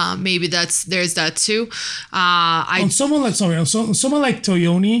maybe there's that too. On someone like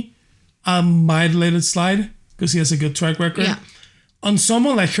Toyoni, might let it slide because he has a good track record. Yeah. On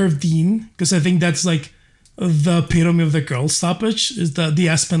someone like Herb Dean, because I think that's like the epitome of the girl stoppage, is the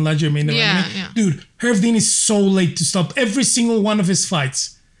Aspen Ledger main event. Yeah. Dude, Herb Dean is so late to stop every single one of his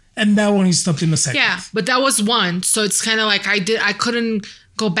fights. And that one he stopped in the second. Yeah, but that was one. So it's kind of like I couldn't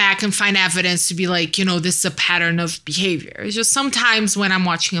go back and find evidence to be like, this is a pattern of behavior. It's just sometimes when I'm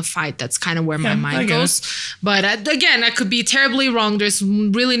watching a fight, that's kind of where my mind goes. But again, I could be terribly wrong. There's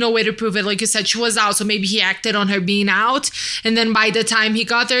really no way to prove it. Like you said, she was out. So maybe he acted on her being out. And then by the time he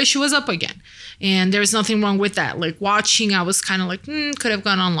got there, she was up again. And there's nothing wrong with that. Like watching, I was kind of like, could have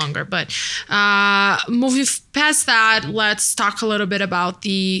gone on longer. But moving past that, let's talk a little bit about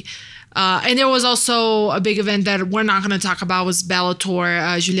the... and there was also a big event that we're not going to talk about was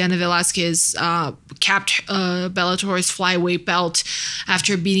Bellator. Juliana Velasquez capped Bellator's flyweight belt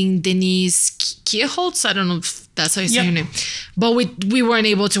after beating Denise Kielholtz. I don't know if that's how you say her name. But we weren't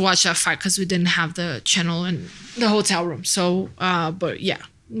able to watch that fight because we didn't have the channel in the hotel room. So, but yeah.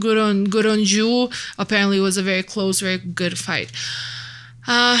 Good on Ju. Apparently it was a very close, very good fight.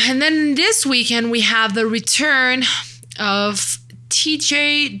 And then this weekend we have the return of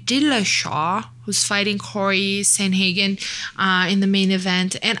TJ Dillashaw, who's fighting Corey Sandhagen in the main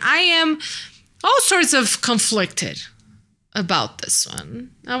event. And I am all sorts of conflicted about this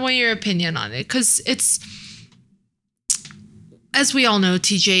one. I want your opinion on it because it's, as we all know,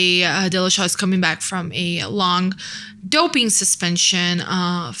 TJ Dillashaw is coming back from a long doping suspension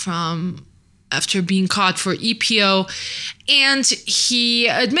from after being caught for EPO, and he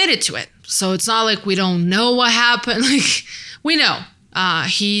admitted to it. So it's not like we don't know what happened. Like we know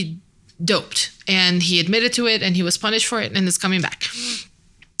he doped, and he admitted to it, and he was punished for it, and is coming back.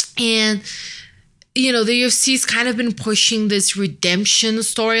 And the UFC's kind of been pushing this redemption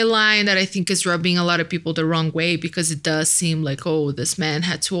storyline that I think is rubbing a lot of people the wrong way because it does seem like, oh, this man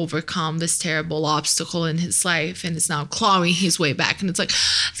had to overcome this terrible obstacle in his life and is now clawing his way back. And it's like,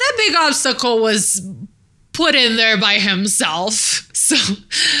 that big obstacle was put in there by himself. So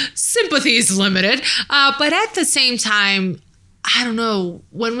sympathy is limited. But at the same time, I don't know,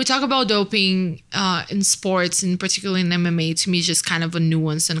 when we talk about doping in sports, and particularly in MMA, to me, it's just kind of a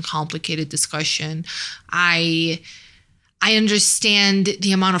nuanced and complicated discussion. I understand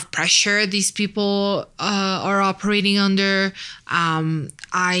the amount of pressure these people are operating under.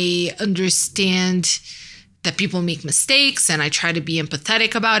 I understand that people make mistakes, and I try to be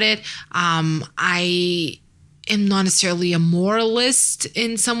empathetic about it. I am not necessarily a moralist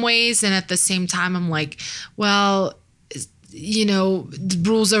in some ways, and at the same time, I'm like, well, the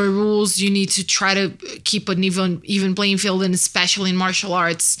rules are rules. You need to try to keep an even playing field, and especially in martial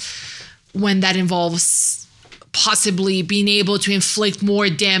arts, when that involves possibly being able to inflict more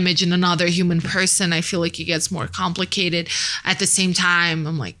damage in another human person, I feel like it gets more complicated. At the same time,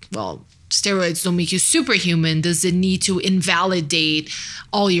 I'm like, well, steroids don't make you superhuman? Does it need to invalidate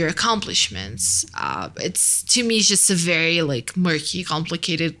all your accomplishments? To me, it's just a very like murky,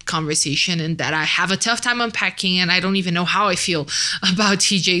 complicated conversation, and that I have a tough time unpacking, and I don't even know how I feel about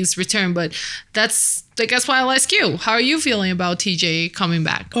TJ's return. But that's, I guess, why I'll ask you. How are you feeling about TJ coming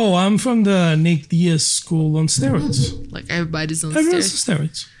back? Oh, I'm from the Nick Diaz school on steroids. Like everybody's on Everyone's on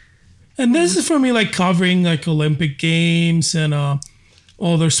steroids. And this is for me like covering like Olympic Games and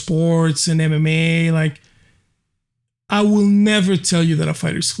other sports and MMA. Like, I will never tell you that a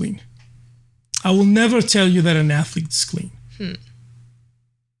fighter's clean. I will never tell you that an athlete's clean.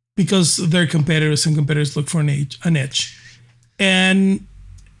 Because they're competitors, and competitors look for an edge. And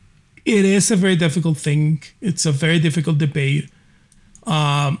it is a very difficult thing. It's a very difficult debate.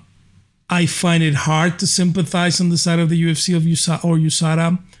 I find it hard to sympathize on the side of the UFC of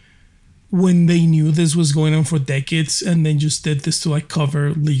USADA when they knew this was going on for decades and then just did this to like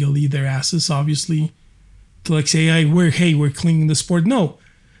cover legally their asses, obviously, to like say, hey, we're cleaning the sport. No,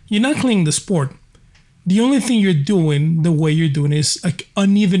 you're not cleaning the sport. The only thing you're doing, the way you're doing, is like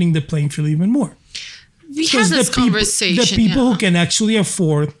unevening the playing field even more. We had this conversation. The people who can actually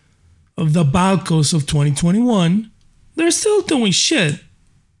afford the Balcos of 2021, they're still doing shit.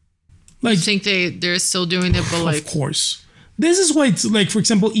 Like, you think they're still doing it, but like, of course. This is why it's like, for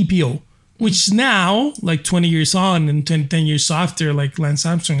example, EPO, which now, like 20 years on and 10 years after, like Lance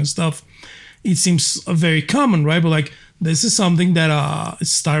Armstrong and stuff, it seems very common, right? But like, this is something that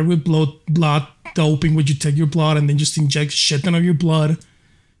started with blood doping, where you take your blood and then just inject shit out of your blood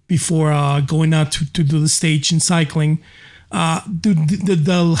before going out to do the stage in cycling.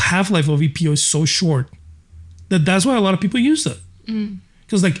 The half-life of EPO is so short that's why a lot of people use it.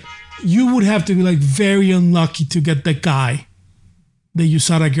 Because like, you would have to be like very unlucky to get the guy, the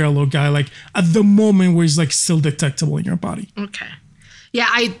USADA girl or guy, like at the moment where it's like still detectable in your body. Okay. Yeah,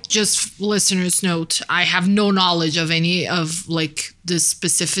 I just, listeners note, I have no knowledge of any of like the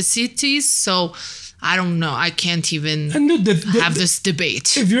specificities, so I don't know. I can't even have this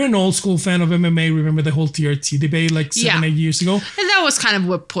debate. If you're an old school fan of MMA, remember the whole TRT debate like 7-8 years ago? And that was kind of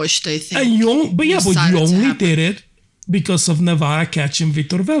what pushed, I think. And you only did it because of Navarra catching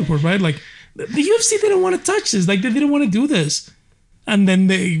Vitor Belfort, right? Like, the UFC didn't want to touch this. Like, they didn't want to do this. And then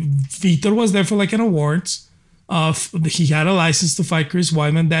Vitor was there for like an awards. He had a license to fight Chris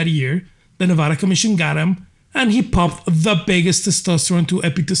Weidman that year. The Nevada Commission got him, and he popped the biggest testosterone to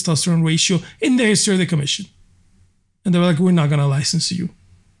epitestosterone ratio in the history of the commission. And they were like, we're not going to license you.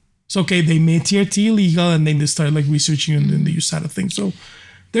 So, okay, they made TRT illegal, and then they started like researching and the USADA thing. So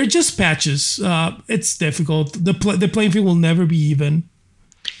they're just patches. It's difficult. The playing field will never be even.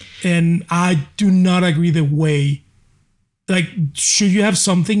 And I do not agree the way. Like, should you have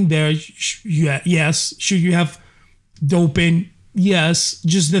something there? Yes. Should you have doping? Yes.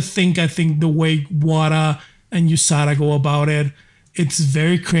 Just I think the way WADA and USADA go about it, it's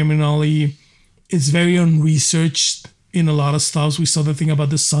very criminally, it's very unresearched in a lot of stuff. We saw the thing about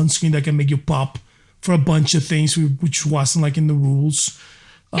the sunscreen that can make you pop for a bunch of things, which wasn't like in the rules.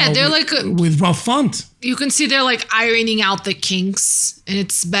 Yeah, they're with rough font. You can see they're like ironing out the kinks, and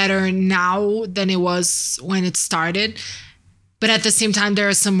it's better now than it was when it started. But at the same time, there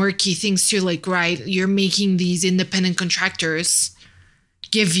are some murky things too. Like, right, you're making these independent contractors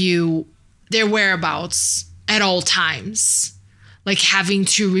give you their whereabouts at all times, like having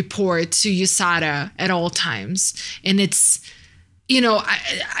to report to USADA at all times. And it's,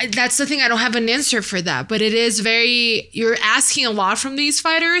 that's the thing. I don't have an answer for that, but it is you're asking a lot from these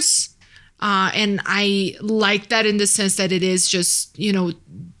fighters. And I like that in the sense that it is just,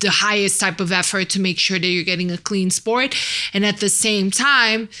 the highest type of effort to make sure that you're getting a clean sport. And at the same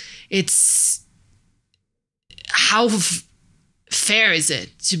time, it's how fair is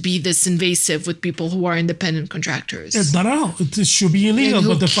it to be this invasive with people who are independent contractors? It's not at all. It should be illegal,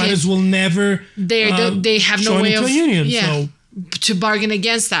 but the fighters will never they have no way of a union, to bargain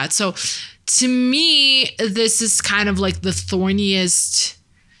against that. So to me, this is kind of like the thorniest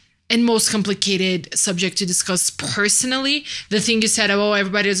and most complicated subject to discuss personally. The thing you said,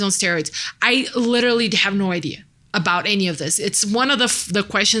 everybody is on steroids. I literally have no idea about any of this. It's one of the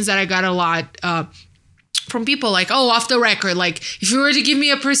questions that I got a lot from people, like, off the record, like, if you were to give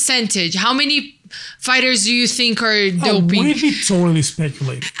me a percentage, how many fighters do you think are doping? We'd be totally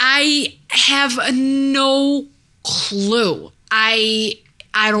speculating. I have no clue.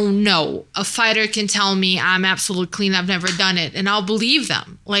 I don't know. A fighter can tell me I'm absolutely clean, I've never done it, and I'll believe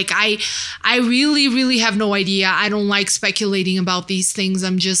them. Like, I really, really have no idea. I don't like speculating about these things.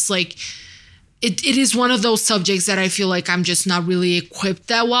 I'm just like, it is one of those subjects that I feel like I'm just not really equipped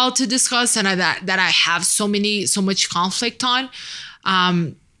that well to discuss, and that I have so much conflict on.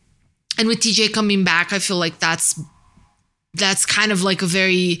 And And with TJ coming back, I feel like that's kind of like a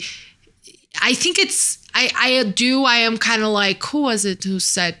very, I think it's, I am kind of like, who was it who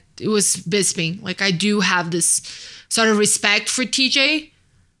said, it was Bisping. Like, I do have this sort of respect for TJ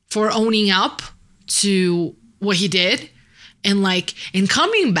for owning up to what he did and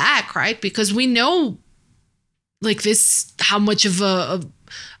coming back, right? Because we know like this, how much of a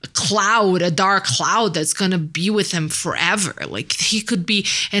cloud, a dark cloud that's going to be with him forever. Like, he could be,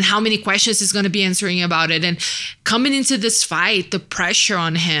 and how many questions he's going to be answering about it. And coming into this fight, the pressure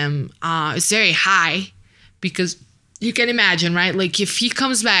on him is very high, because you can imagine, right? Like, if he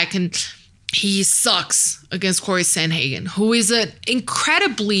comes back and he sucks against Corey Sandhagen, who is an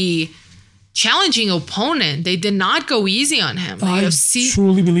incredibly challenging opponent. They did not go easy on him. I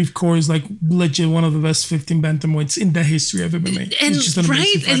truly believe Corey is like legit one of the best 15 bantamweights in the history of MMA. And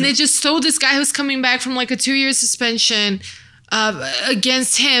right, and they just told this guy who's coming back from like a 2-year suspension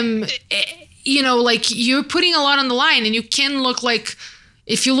against him. You know, like, you're putting a lot on the line, and you can look like,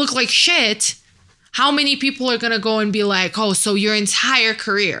 if you look like shit, how many people are gonna go and be like, oh, so your entire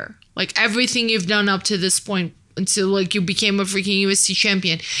career, like everything you've done up to this point, until like you became a freaking UFC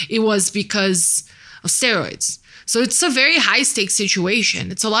champion, it was because of steroids. So it's a very high stakes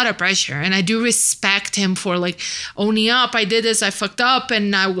situation. It's a lot of pressure. And I do respect him for like owning up. I did this, I fucked up,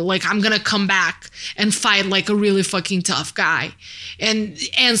 and I'm going to come back and fight like a really fucking tough guy and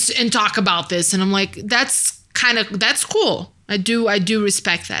talk about this. And I'm like, that's cool. I do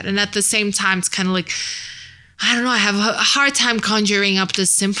respect that. And at the same time, it's kind of like, I don't know, I have a hard time conjuring up this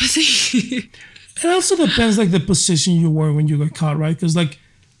sympathy. It also depends, like, the position you were when you got caught, right? Because, like,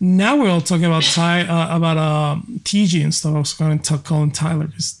 now we're all talking about TJ and stuff. I was going to call him Tyler.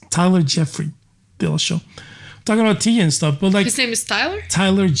 It's Tyler Jeffrey Dillashaw. Talking about TJ and stuff, but like, his name is Tyler?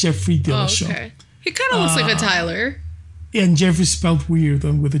 Tyler Jeffrey Dillashaw. Oh, okay. He kind of looks like a Tyler. Yeah, and Jeffrey spelled weird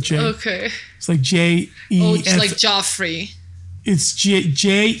with a J. Okay. It's like J-E-F. Oh, it's like Joffrey. It's Jeffrey.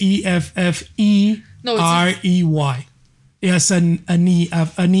 It has an E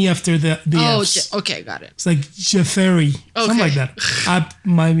after the F's. Okay, got it. It's like Jeffrey, something like that. I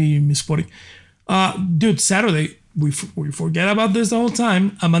might be misquoting. Dude, Saturday, we forget about this the whole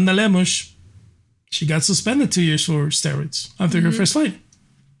time. Amanda Lemos, she got suspended 2 years for steroids after her first fight.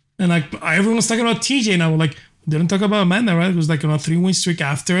 And like, everyone was talking about TJ, and I was like, didn't talk about Amanda, right? It was like on a 3-win streak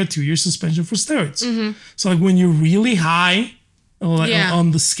after a 2-year suspension for steroids. So like, when you're really high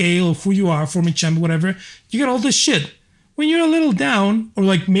on the scale of who you are, former champion, whatever, you get all this shit. When you're a little down, or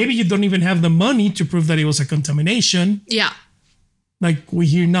like maybe you don't even have the money to prove that it was a contamination. Yeah. Like, we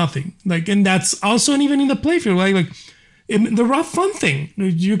hear nothing. Like, and that's also even in the playfield, right? Like, in the Rob Font thing,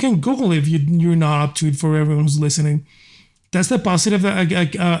 you can Google if you're not up to it for everyone who's listening. That's the positive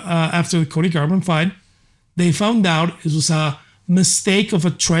after the Cody Garbrandt fight. They found out it was a mistake of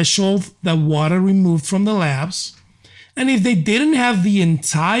a threshold that water removed from the labs. And if they didn't have the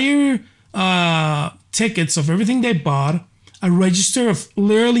entire tickets of everything they bought, a register of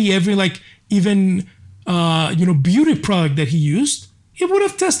literally every, like, even beauty product that he used, it would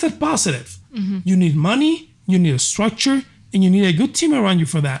have tested positive. You need money, you need a structure, and you need a good team around you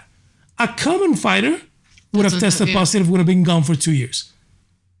for that. A common fighter would have tested positive, would have been gone for 2 years.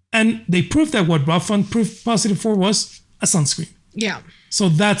 And they proved that what Rob Font proved positive for was a sunscreen. Yeah. So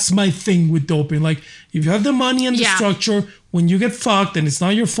that's my thing with doping. Like, if you have the money and the structure, when you get fucked and it's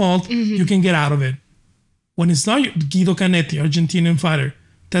not your fault, you can get out of it. When it's not Guido Canetti, Argentinian fighter,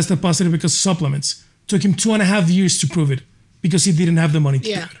 tested positive because of supplements. Took him 2.5 years to prove it because he didn't have the money to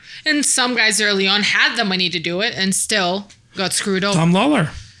do it. And some guys early on had the money to do it and still got screwed over. Tom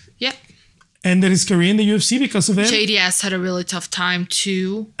Lawler. Yeah. Ended his career in the UFC because of it. JDS had a really tough time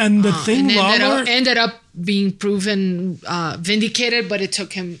too. And the thing, Lawler ended up being proven vindicated, but it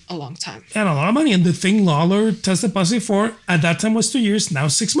took him a long time. And a lot of money. And the thing Lawler tested positive for at that time was 2 years, now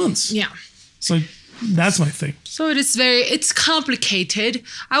 6 months. Yeah. So that's my thing. So it's complicated.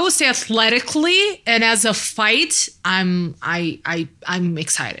 I would say athletically and as a fight, I'm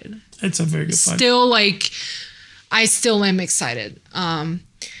excited. It's a very good fight. I still am excited.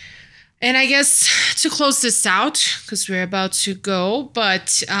 And I guess to close this out, because we're about to go,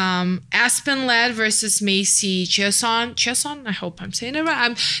 but Aspen Ladd versus Macy Chiasson, I hope I'm saying it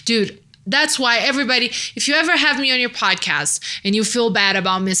right. Dude, that's why everybody, if you ever have me on your podcast and you feel bad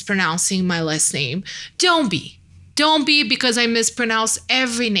about mispronouncing my last name, don't be. Don't be, because I mispronounce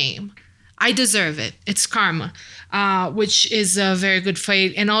every name. I deserve it. It's karma, which is a very good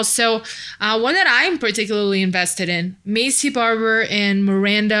fight. And also one that I'm particularly invested in, Macy Barber and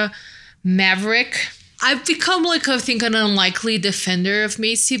Miranda Maverick. I've become like, I think, an unlikely defender of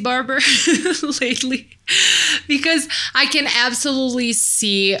Maycee Barber lately, because I can absolutely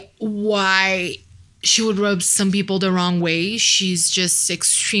see why she would rub some people the wrong way. She's just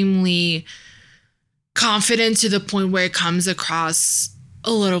extremely confident to the point where it comes across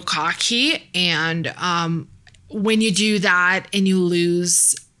a little cocky. And when you do that and you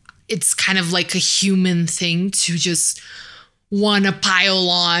lose, it's kind of like a human thing to just want to pile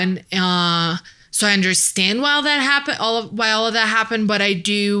on. So I understand why all that happened, why all of that happened. But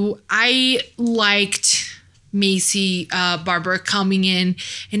I liked Maycee Barber coming in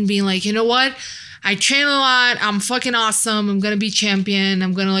and being like, you know what? I train a lot. I'm fucking awesome. I'm going to be champion.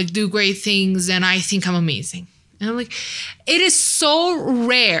 I'm going to like do great things. And I think I'm amazing. And I'm like, it is so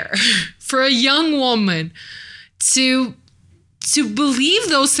rare for a young woman to believe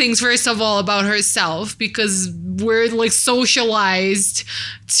those things, first of all, about herself, because we're like socialized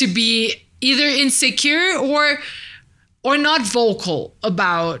to be either insecure or not vocal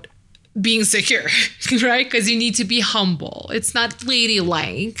about being secure, right? Because you need to be humble. It's not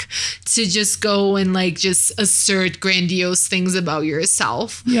ladylike to just go and like just assert grandiose things about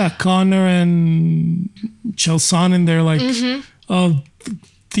yourself. Yeah, Connor and Chelson, they're like,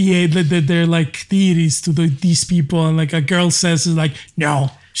 they're like deities to these people, and like a girl says is like,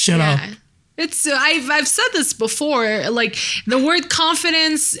 no, shut up. It's I've said this before. Like the word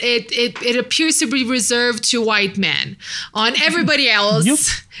confidence, it appears to be reserved to white men. On everybody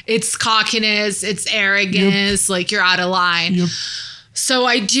else, it's cockiness, it's arrogance. Like you're out of line. So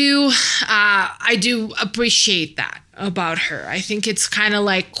I do appreciate that about her. I think it's kind of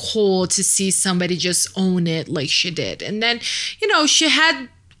like cool to see somebody just own it like she did. And then, she had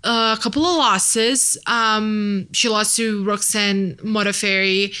a couple of losses. She lost to Roxanne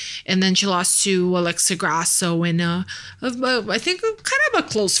Modafferi, and then she lost to Alexa Grasso in I think kind of a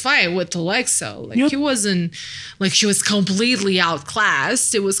close fight with Alexa. Like it wasn't like she was completely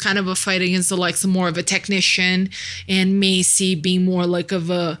outclassed. It was kind of a fight against Alexa, more of a technician, and Maycee being more like of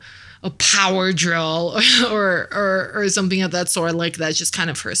a power drill or something of that sort. Like that's just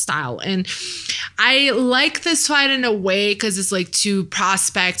kind of her style. And I like this fight in a way because it's like two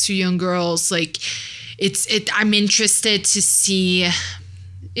prospects, two young girls. Like I'm interested to see,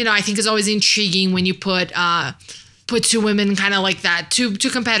 I think it's always intriguing when you put two women kind of like that, two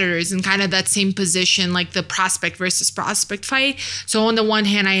competitors in kind of that same position, like the prospect versus prospect fight. So on the one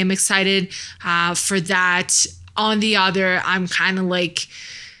hand, I am excited for that. On the other, I'm kind of like,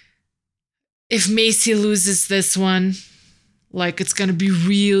 if Maycee loses this one, like it's going to be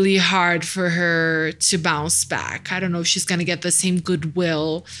really hard for her to bounce back. I don't know if she's going to get the same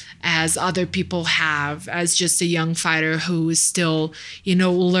goodwill as other people have, as just a young fighter who is still,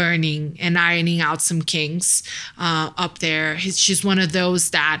 learning and ironing out some kinks up there. She's one of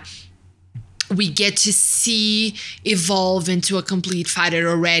those that we get to see evolve into a complete fighter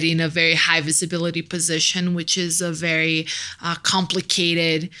already in a very high visibility position, which is a very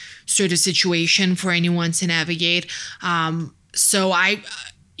complicated sort of situation for anyone to navigate. So I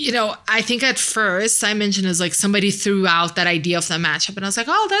think at first I mentioned as like somebody threw out that idea of the matchup, and I was like,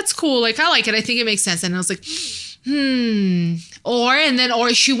 oh, that's cool. Like I like it. I think it makes sense. And I was like,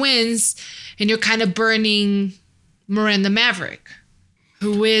 or she wins, and you're kind of burning Miranda Maverick,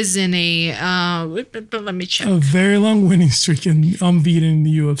 who is in let me check. A very long winning streak and unbeaten in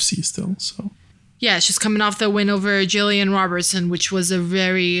the UFC still. So yeah, she's coming off the win over Jillian Robertson, which was a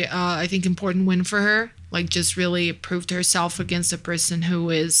very, I think, important win for her. Like just really proved herself against a person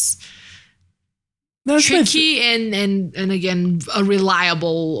who is tricky and again, a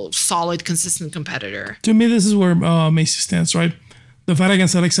reliable, solid, consistent competitor. To me, this is where Maycee stands, right? The fight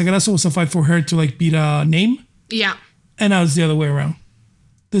against Alexa Grasso was a fight for her to like beat a name. Yeah. And now it's the other way around.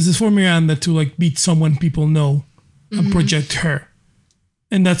 This is for Miranda to like beat someone people know and project her.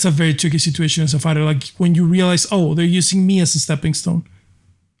 And that's a very tricky situation as a fighter. Like when you realize, oh, they're using me as a stepping stone.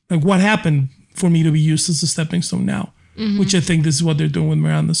 Like what happened for me to be used as a stepping stone now? Which I think this is what they're doing with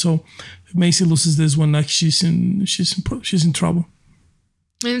Miranda. So if Maycee loses this one, like she's in trouble.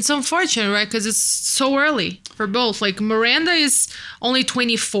 And it's unfortunate, right? Because it's so early for both. Like Miranda is only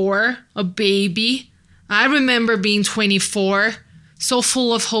 24, a baby. I remember being 24. So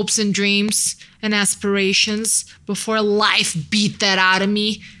full of hopes and dreams and aspirations before life beat that out of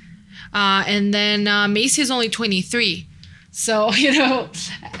me. And then Maycee is only 23. So,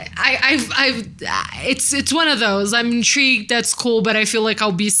 it's one of those. I'm intrigued. That's cool. But I feel like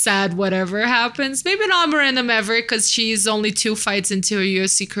I'll be sad whatever happens. Maybe not Miranda Maverick because she's only 2 fights into her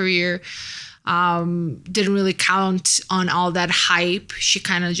UFC career. Didn't really count on all that hype. She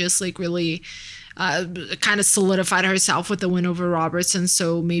kind of just like really kind of solidified herself with the win over Robertson.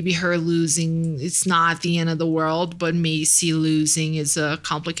 So maybe her losing, it's not the end of the world, but Macy losing is a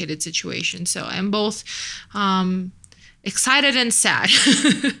complicated situation. So I'm both excited and sad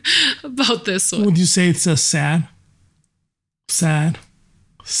about this one. Would you say it's a sad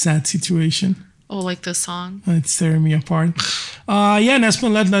situation? Oh, like the song? It's tearing me apart.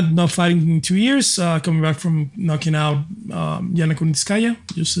 Nesman not fighting in 2 years, coming back from knocking out Yana Kunitskaya.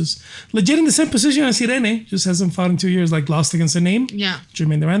 Just as legit in the same position as Irene, just hasn't fought in 2 years, like lost against her name. Yeah.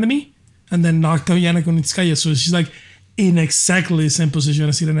 Jermaine Durandamy, and then knocked out Yana Kunitskaya. So she's like in exactly the same position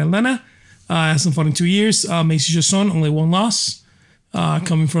as Irene Aldana. Hasn't fought in 2 years. Macy Chiasson, only one loss.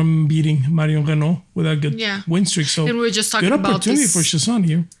 Coming from beating Marion Renaud with a good win streak. So and we're just talking good about opportunity this, for Chiasson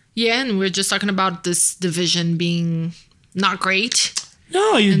here. Yeah, and we're just talking about this division being not great.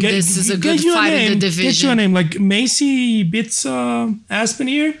 No, this is a good fight in the division. Get you a name. Like Macy beats Aspen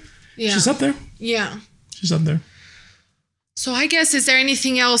here. Yeah. She's up there. Yeah. She's up there. So I guess, is there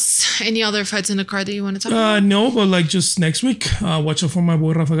anything else, any other fights in the card that you want to talk about? No, but like just next week, watch out for my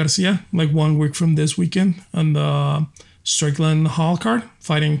boy Rafa Garcia. Like 1 week from this weekend on the Strickland Hall card,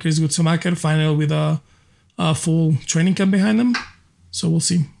 fighting Chris Gutsamaker, finally with a full training camp behind him. So we'll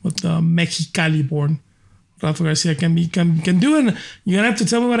see what the Mexicali-born Rafa Garcia can do. And you're going to have to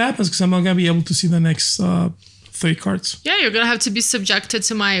tell me what happens because I'm not going to be able to see the next 3 cards. Yeah, you're going to have to be subjected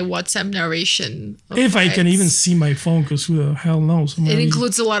to my WhatsApp narration. If I can even see my phone, because who the hell knows? It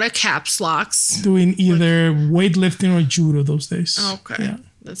includes a lot of caps locks. Doing either weightlifting or judo those days. Okay. Yeah.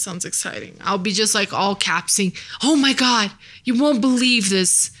 That sounds exciting. I'll be just like all capsing. Oh my God, you won't believe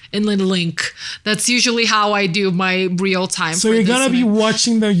this. And then link. That's usually how I do my real time. So you're going to be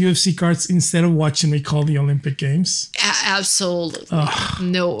watching the UFC cards instead of watching me call the Olympic Games? Absolutely.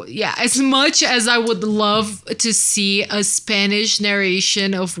 No. Yeah. As much as I would love to see a Spanish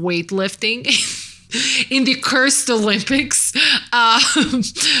narration of weightlifting in the cursed Olympics,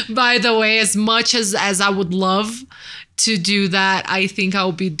 by the way, as much as I would love to do that, I think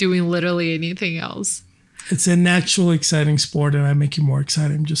I'll be doing literally anything else. It's an actual exciting sport, and I make you more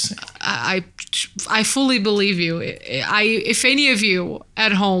excited. I'm just saying. I fully believe you. If any of you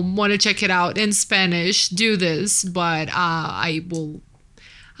at home want to check it out in Spanish, do this. But I will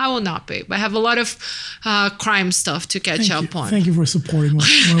not be. I have a lot of crime stuff to catch up on. Thank you for supporting my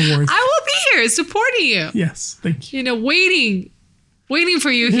work. I will be here supporting you. Yes, thank you. Waiting for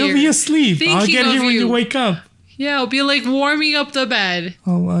you here. You'll be asleep. I'll get here when you wake up. Yeah, I'll be like warming up the bed.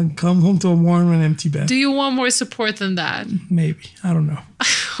 I'll come home to a warm and empty bed. Do you want more support than that? Maybe. I don't know.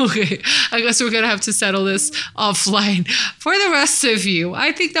 Okay. I guess we're going to have to settle this offline. For the rest of you,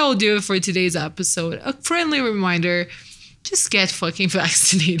 I think that will do it for today's episode. A friendly reminder, just get fucking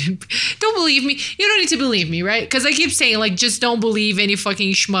vaccinated. Don't believe me. You don't need to believe me, right? Because I keep saying, like, just don't believe any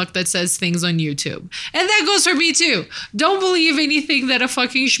fucking schmuck that says things on YouTube. And that goes for me, too. Don't believe anything that a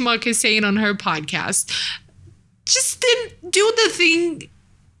fucking schmuck is saying on her podcast. Just do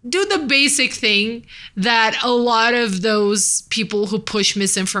the basic thing that a lot of those people who push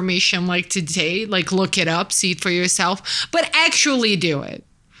misinformation like today, like look it up, see it for yourself, but actually do it.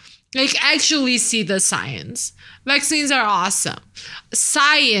 Like actually see the science. Vaccines are awesome.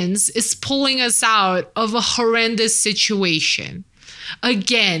 Science is pulling us out of a horrendous situation.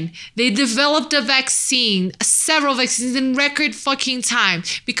 Again, they developed several vaccines in record fucking time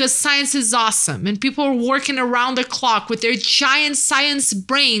because science is awesome and people are working around the clock with their giant science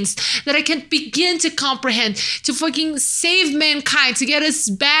brains that I can't begin to comprehend to fucking save mankind, to get us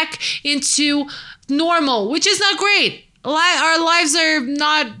back into normal, which is not great. Our lives are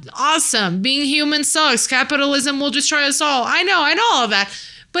not awesome. Being human sucks. Capitalism will destroy us all. I know all of that.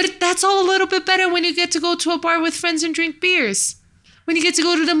 But that's all a little bit better when you get to go to a bar with friends and drink beers. When you get to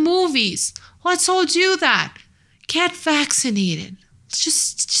go to the movies. Let's all do that. Get vaccinated.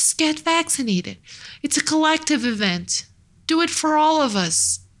 Just get vaccinated. It's a collective event. Do it for all of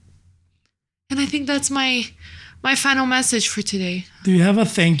us. And I think that's my final message for today. Do you have a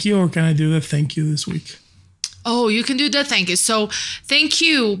thank you, or can I do the thank you this week? Oh, you can do the thank you. So thank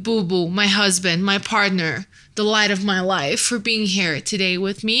you, Boo Boo, my husband, my partner, the light of my life, for being here today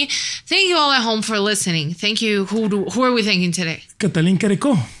with me. Thank you all at home for listening. Thank you. Who are we thanking today? Catalin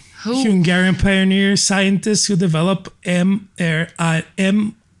Carrico, Hungarian pioneer scientist who developed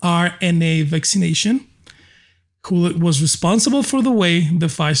mRNA vaccination, who was responsible for the way the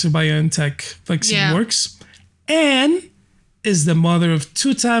Pfizer-BioNTech vaccine works, and is the mother of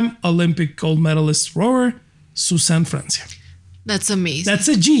 2-time Olympic gold medalist rower Suzanne Francia. That's amazing. That's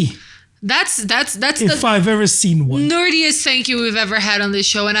a G. That's if I've ever seen one. Nerdiest thank you we've ever had on this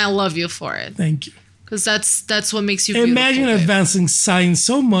show, and I love you for it. Thank you. Because that's what makes you imagine advancing science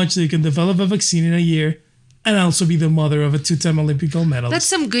so much that you can develop a vaccine in a year and also be the mother of a 2-time Olympic gold medalist. That's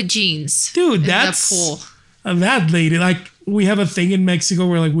some good genes. Dude, that's that lady. Like, we have a thing in Mexico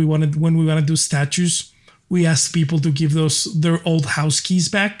where like when we want to do statues, we ask people to give their old house keys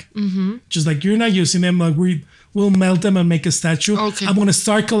back. Mm-hmm. Just like, you're not using them, like we'll melt them and make a statue. Okay. I'm gonna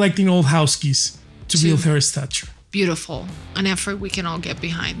start collecting old house keys to build her a statue. Beautiful. An effort we can all get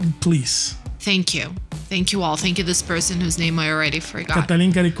behind. Please. Thank you. Thank you all. Thank you, this person whose name I already forgot.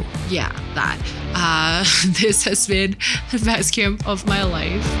 Catalin Carico. Yeah, that. This has been the best camp of my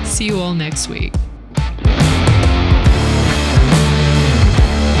life. See you all next week.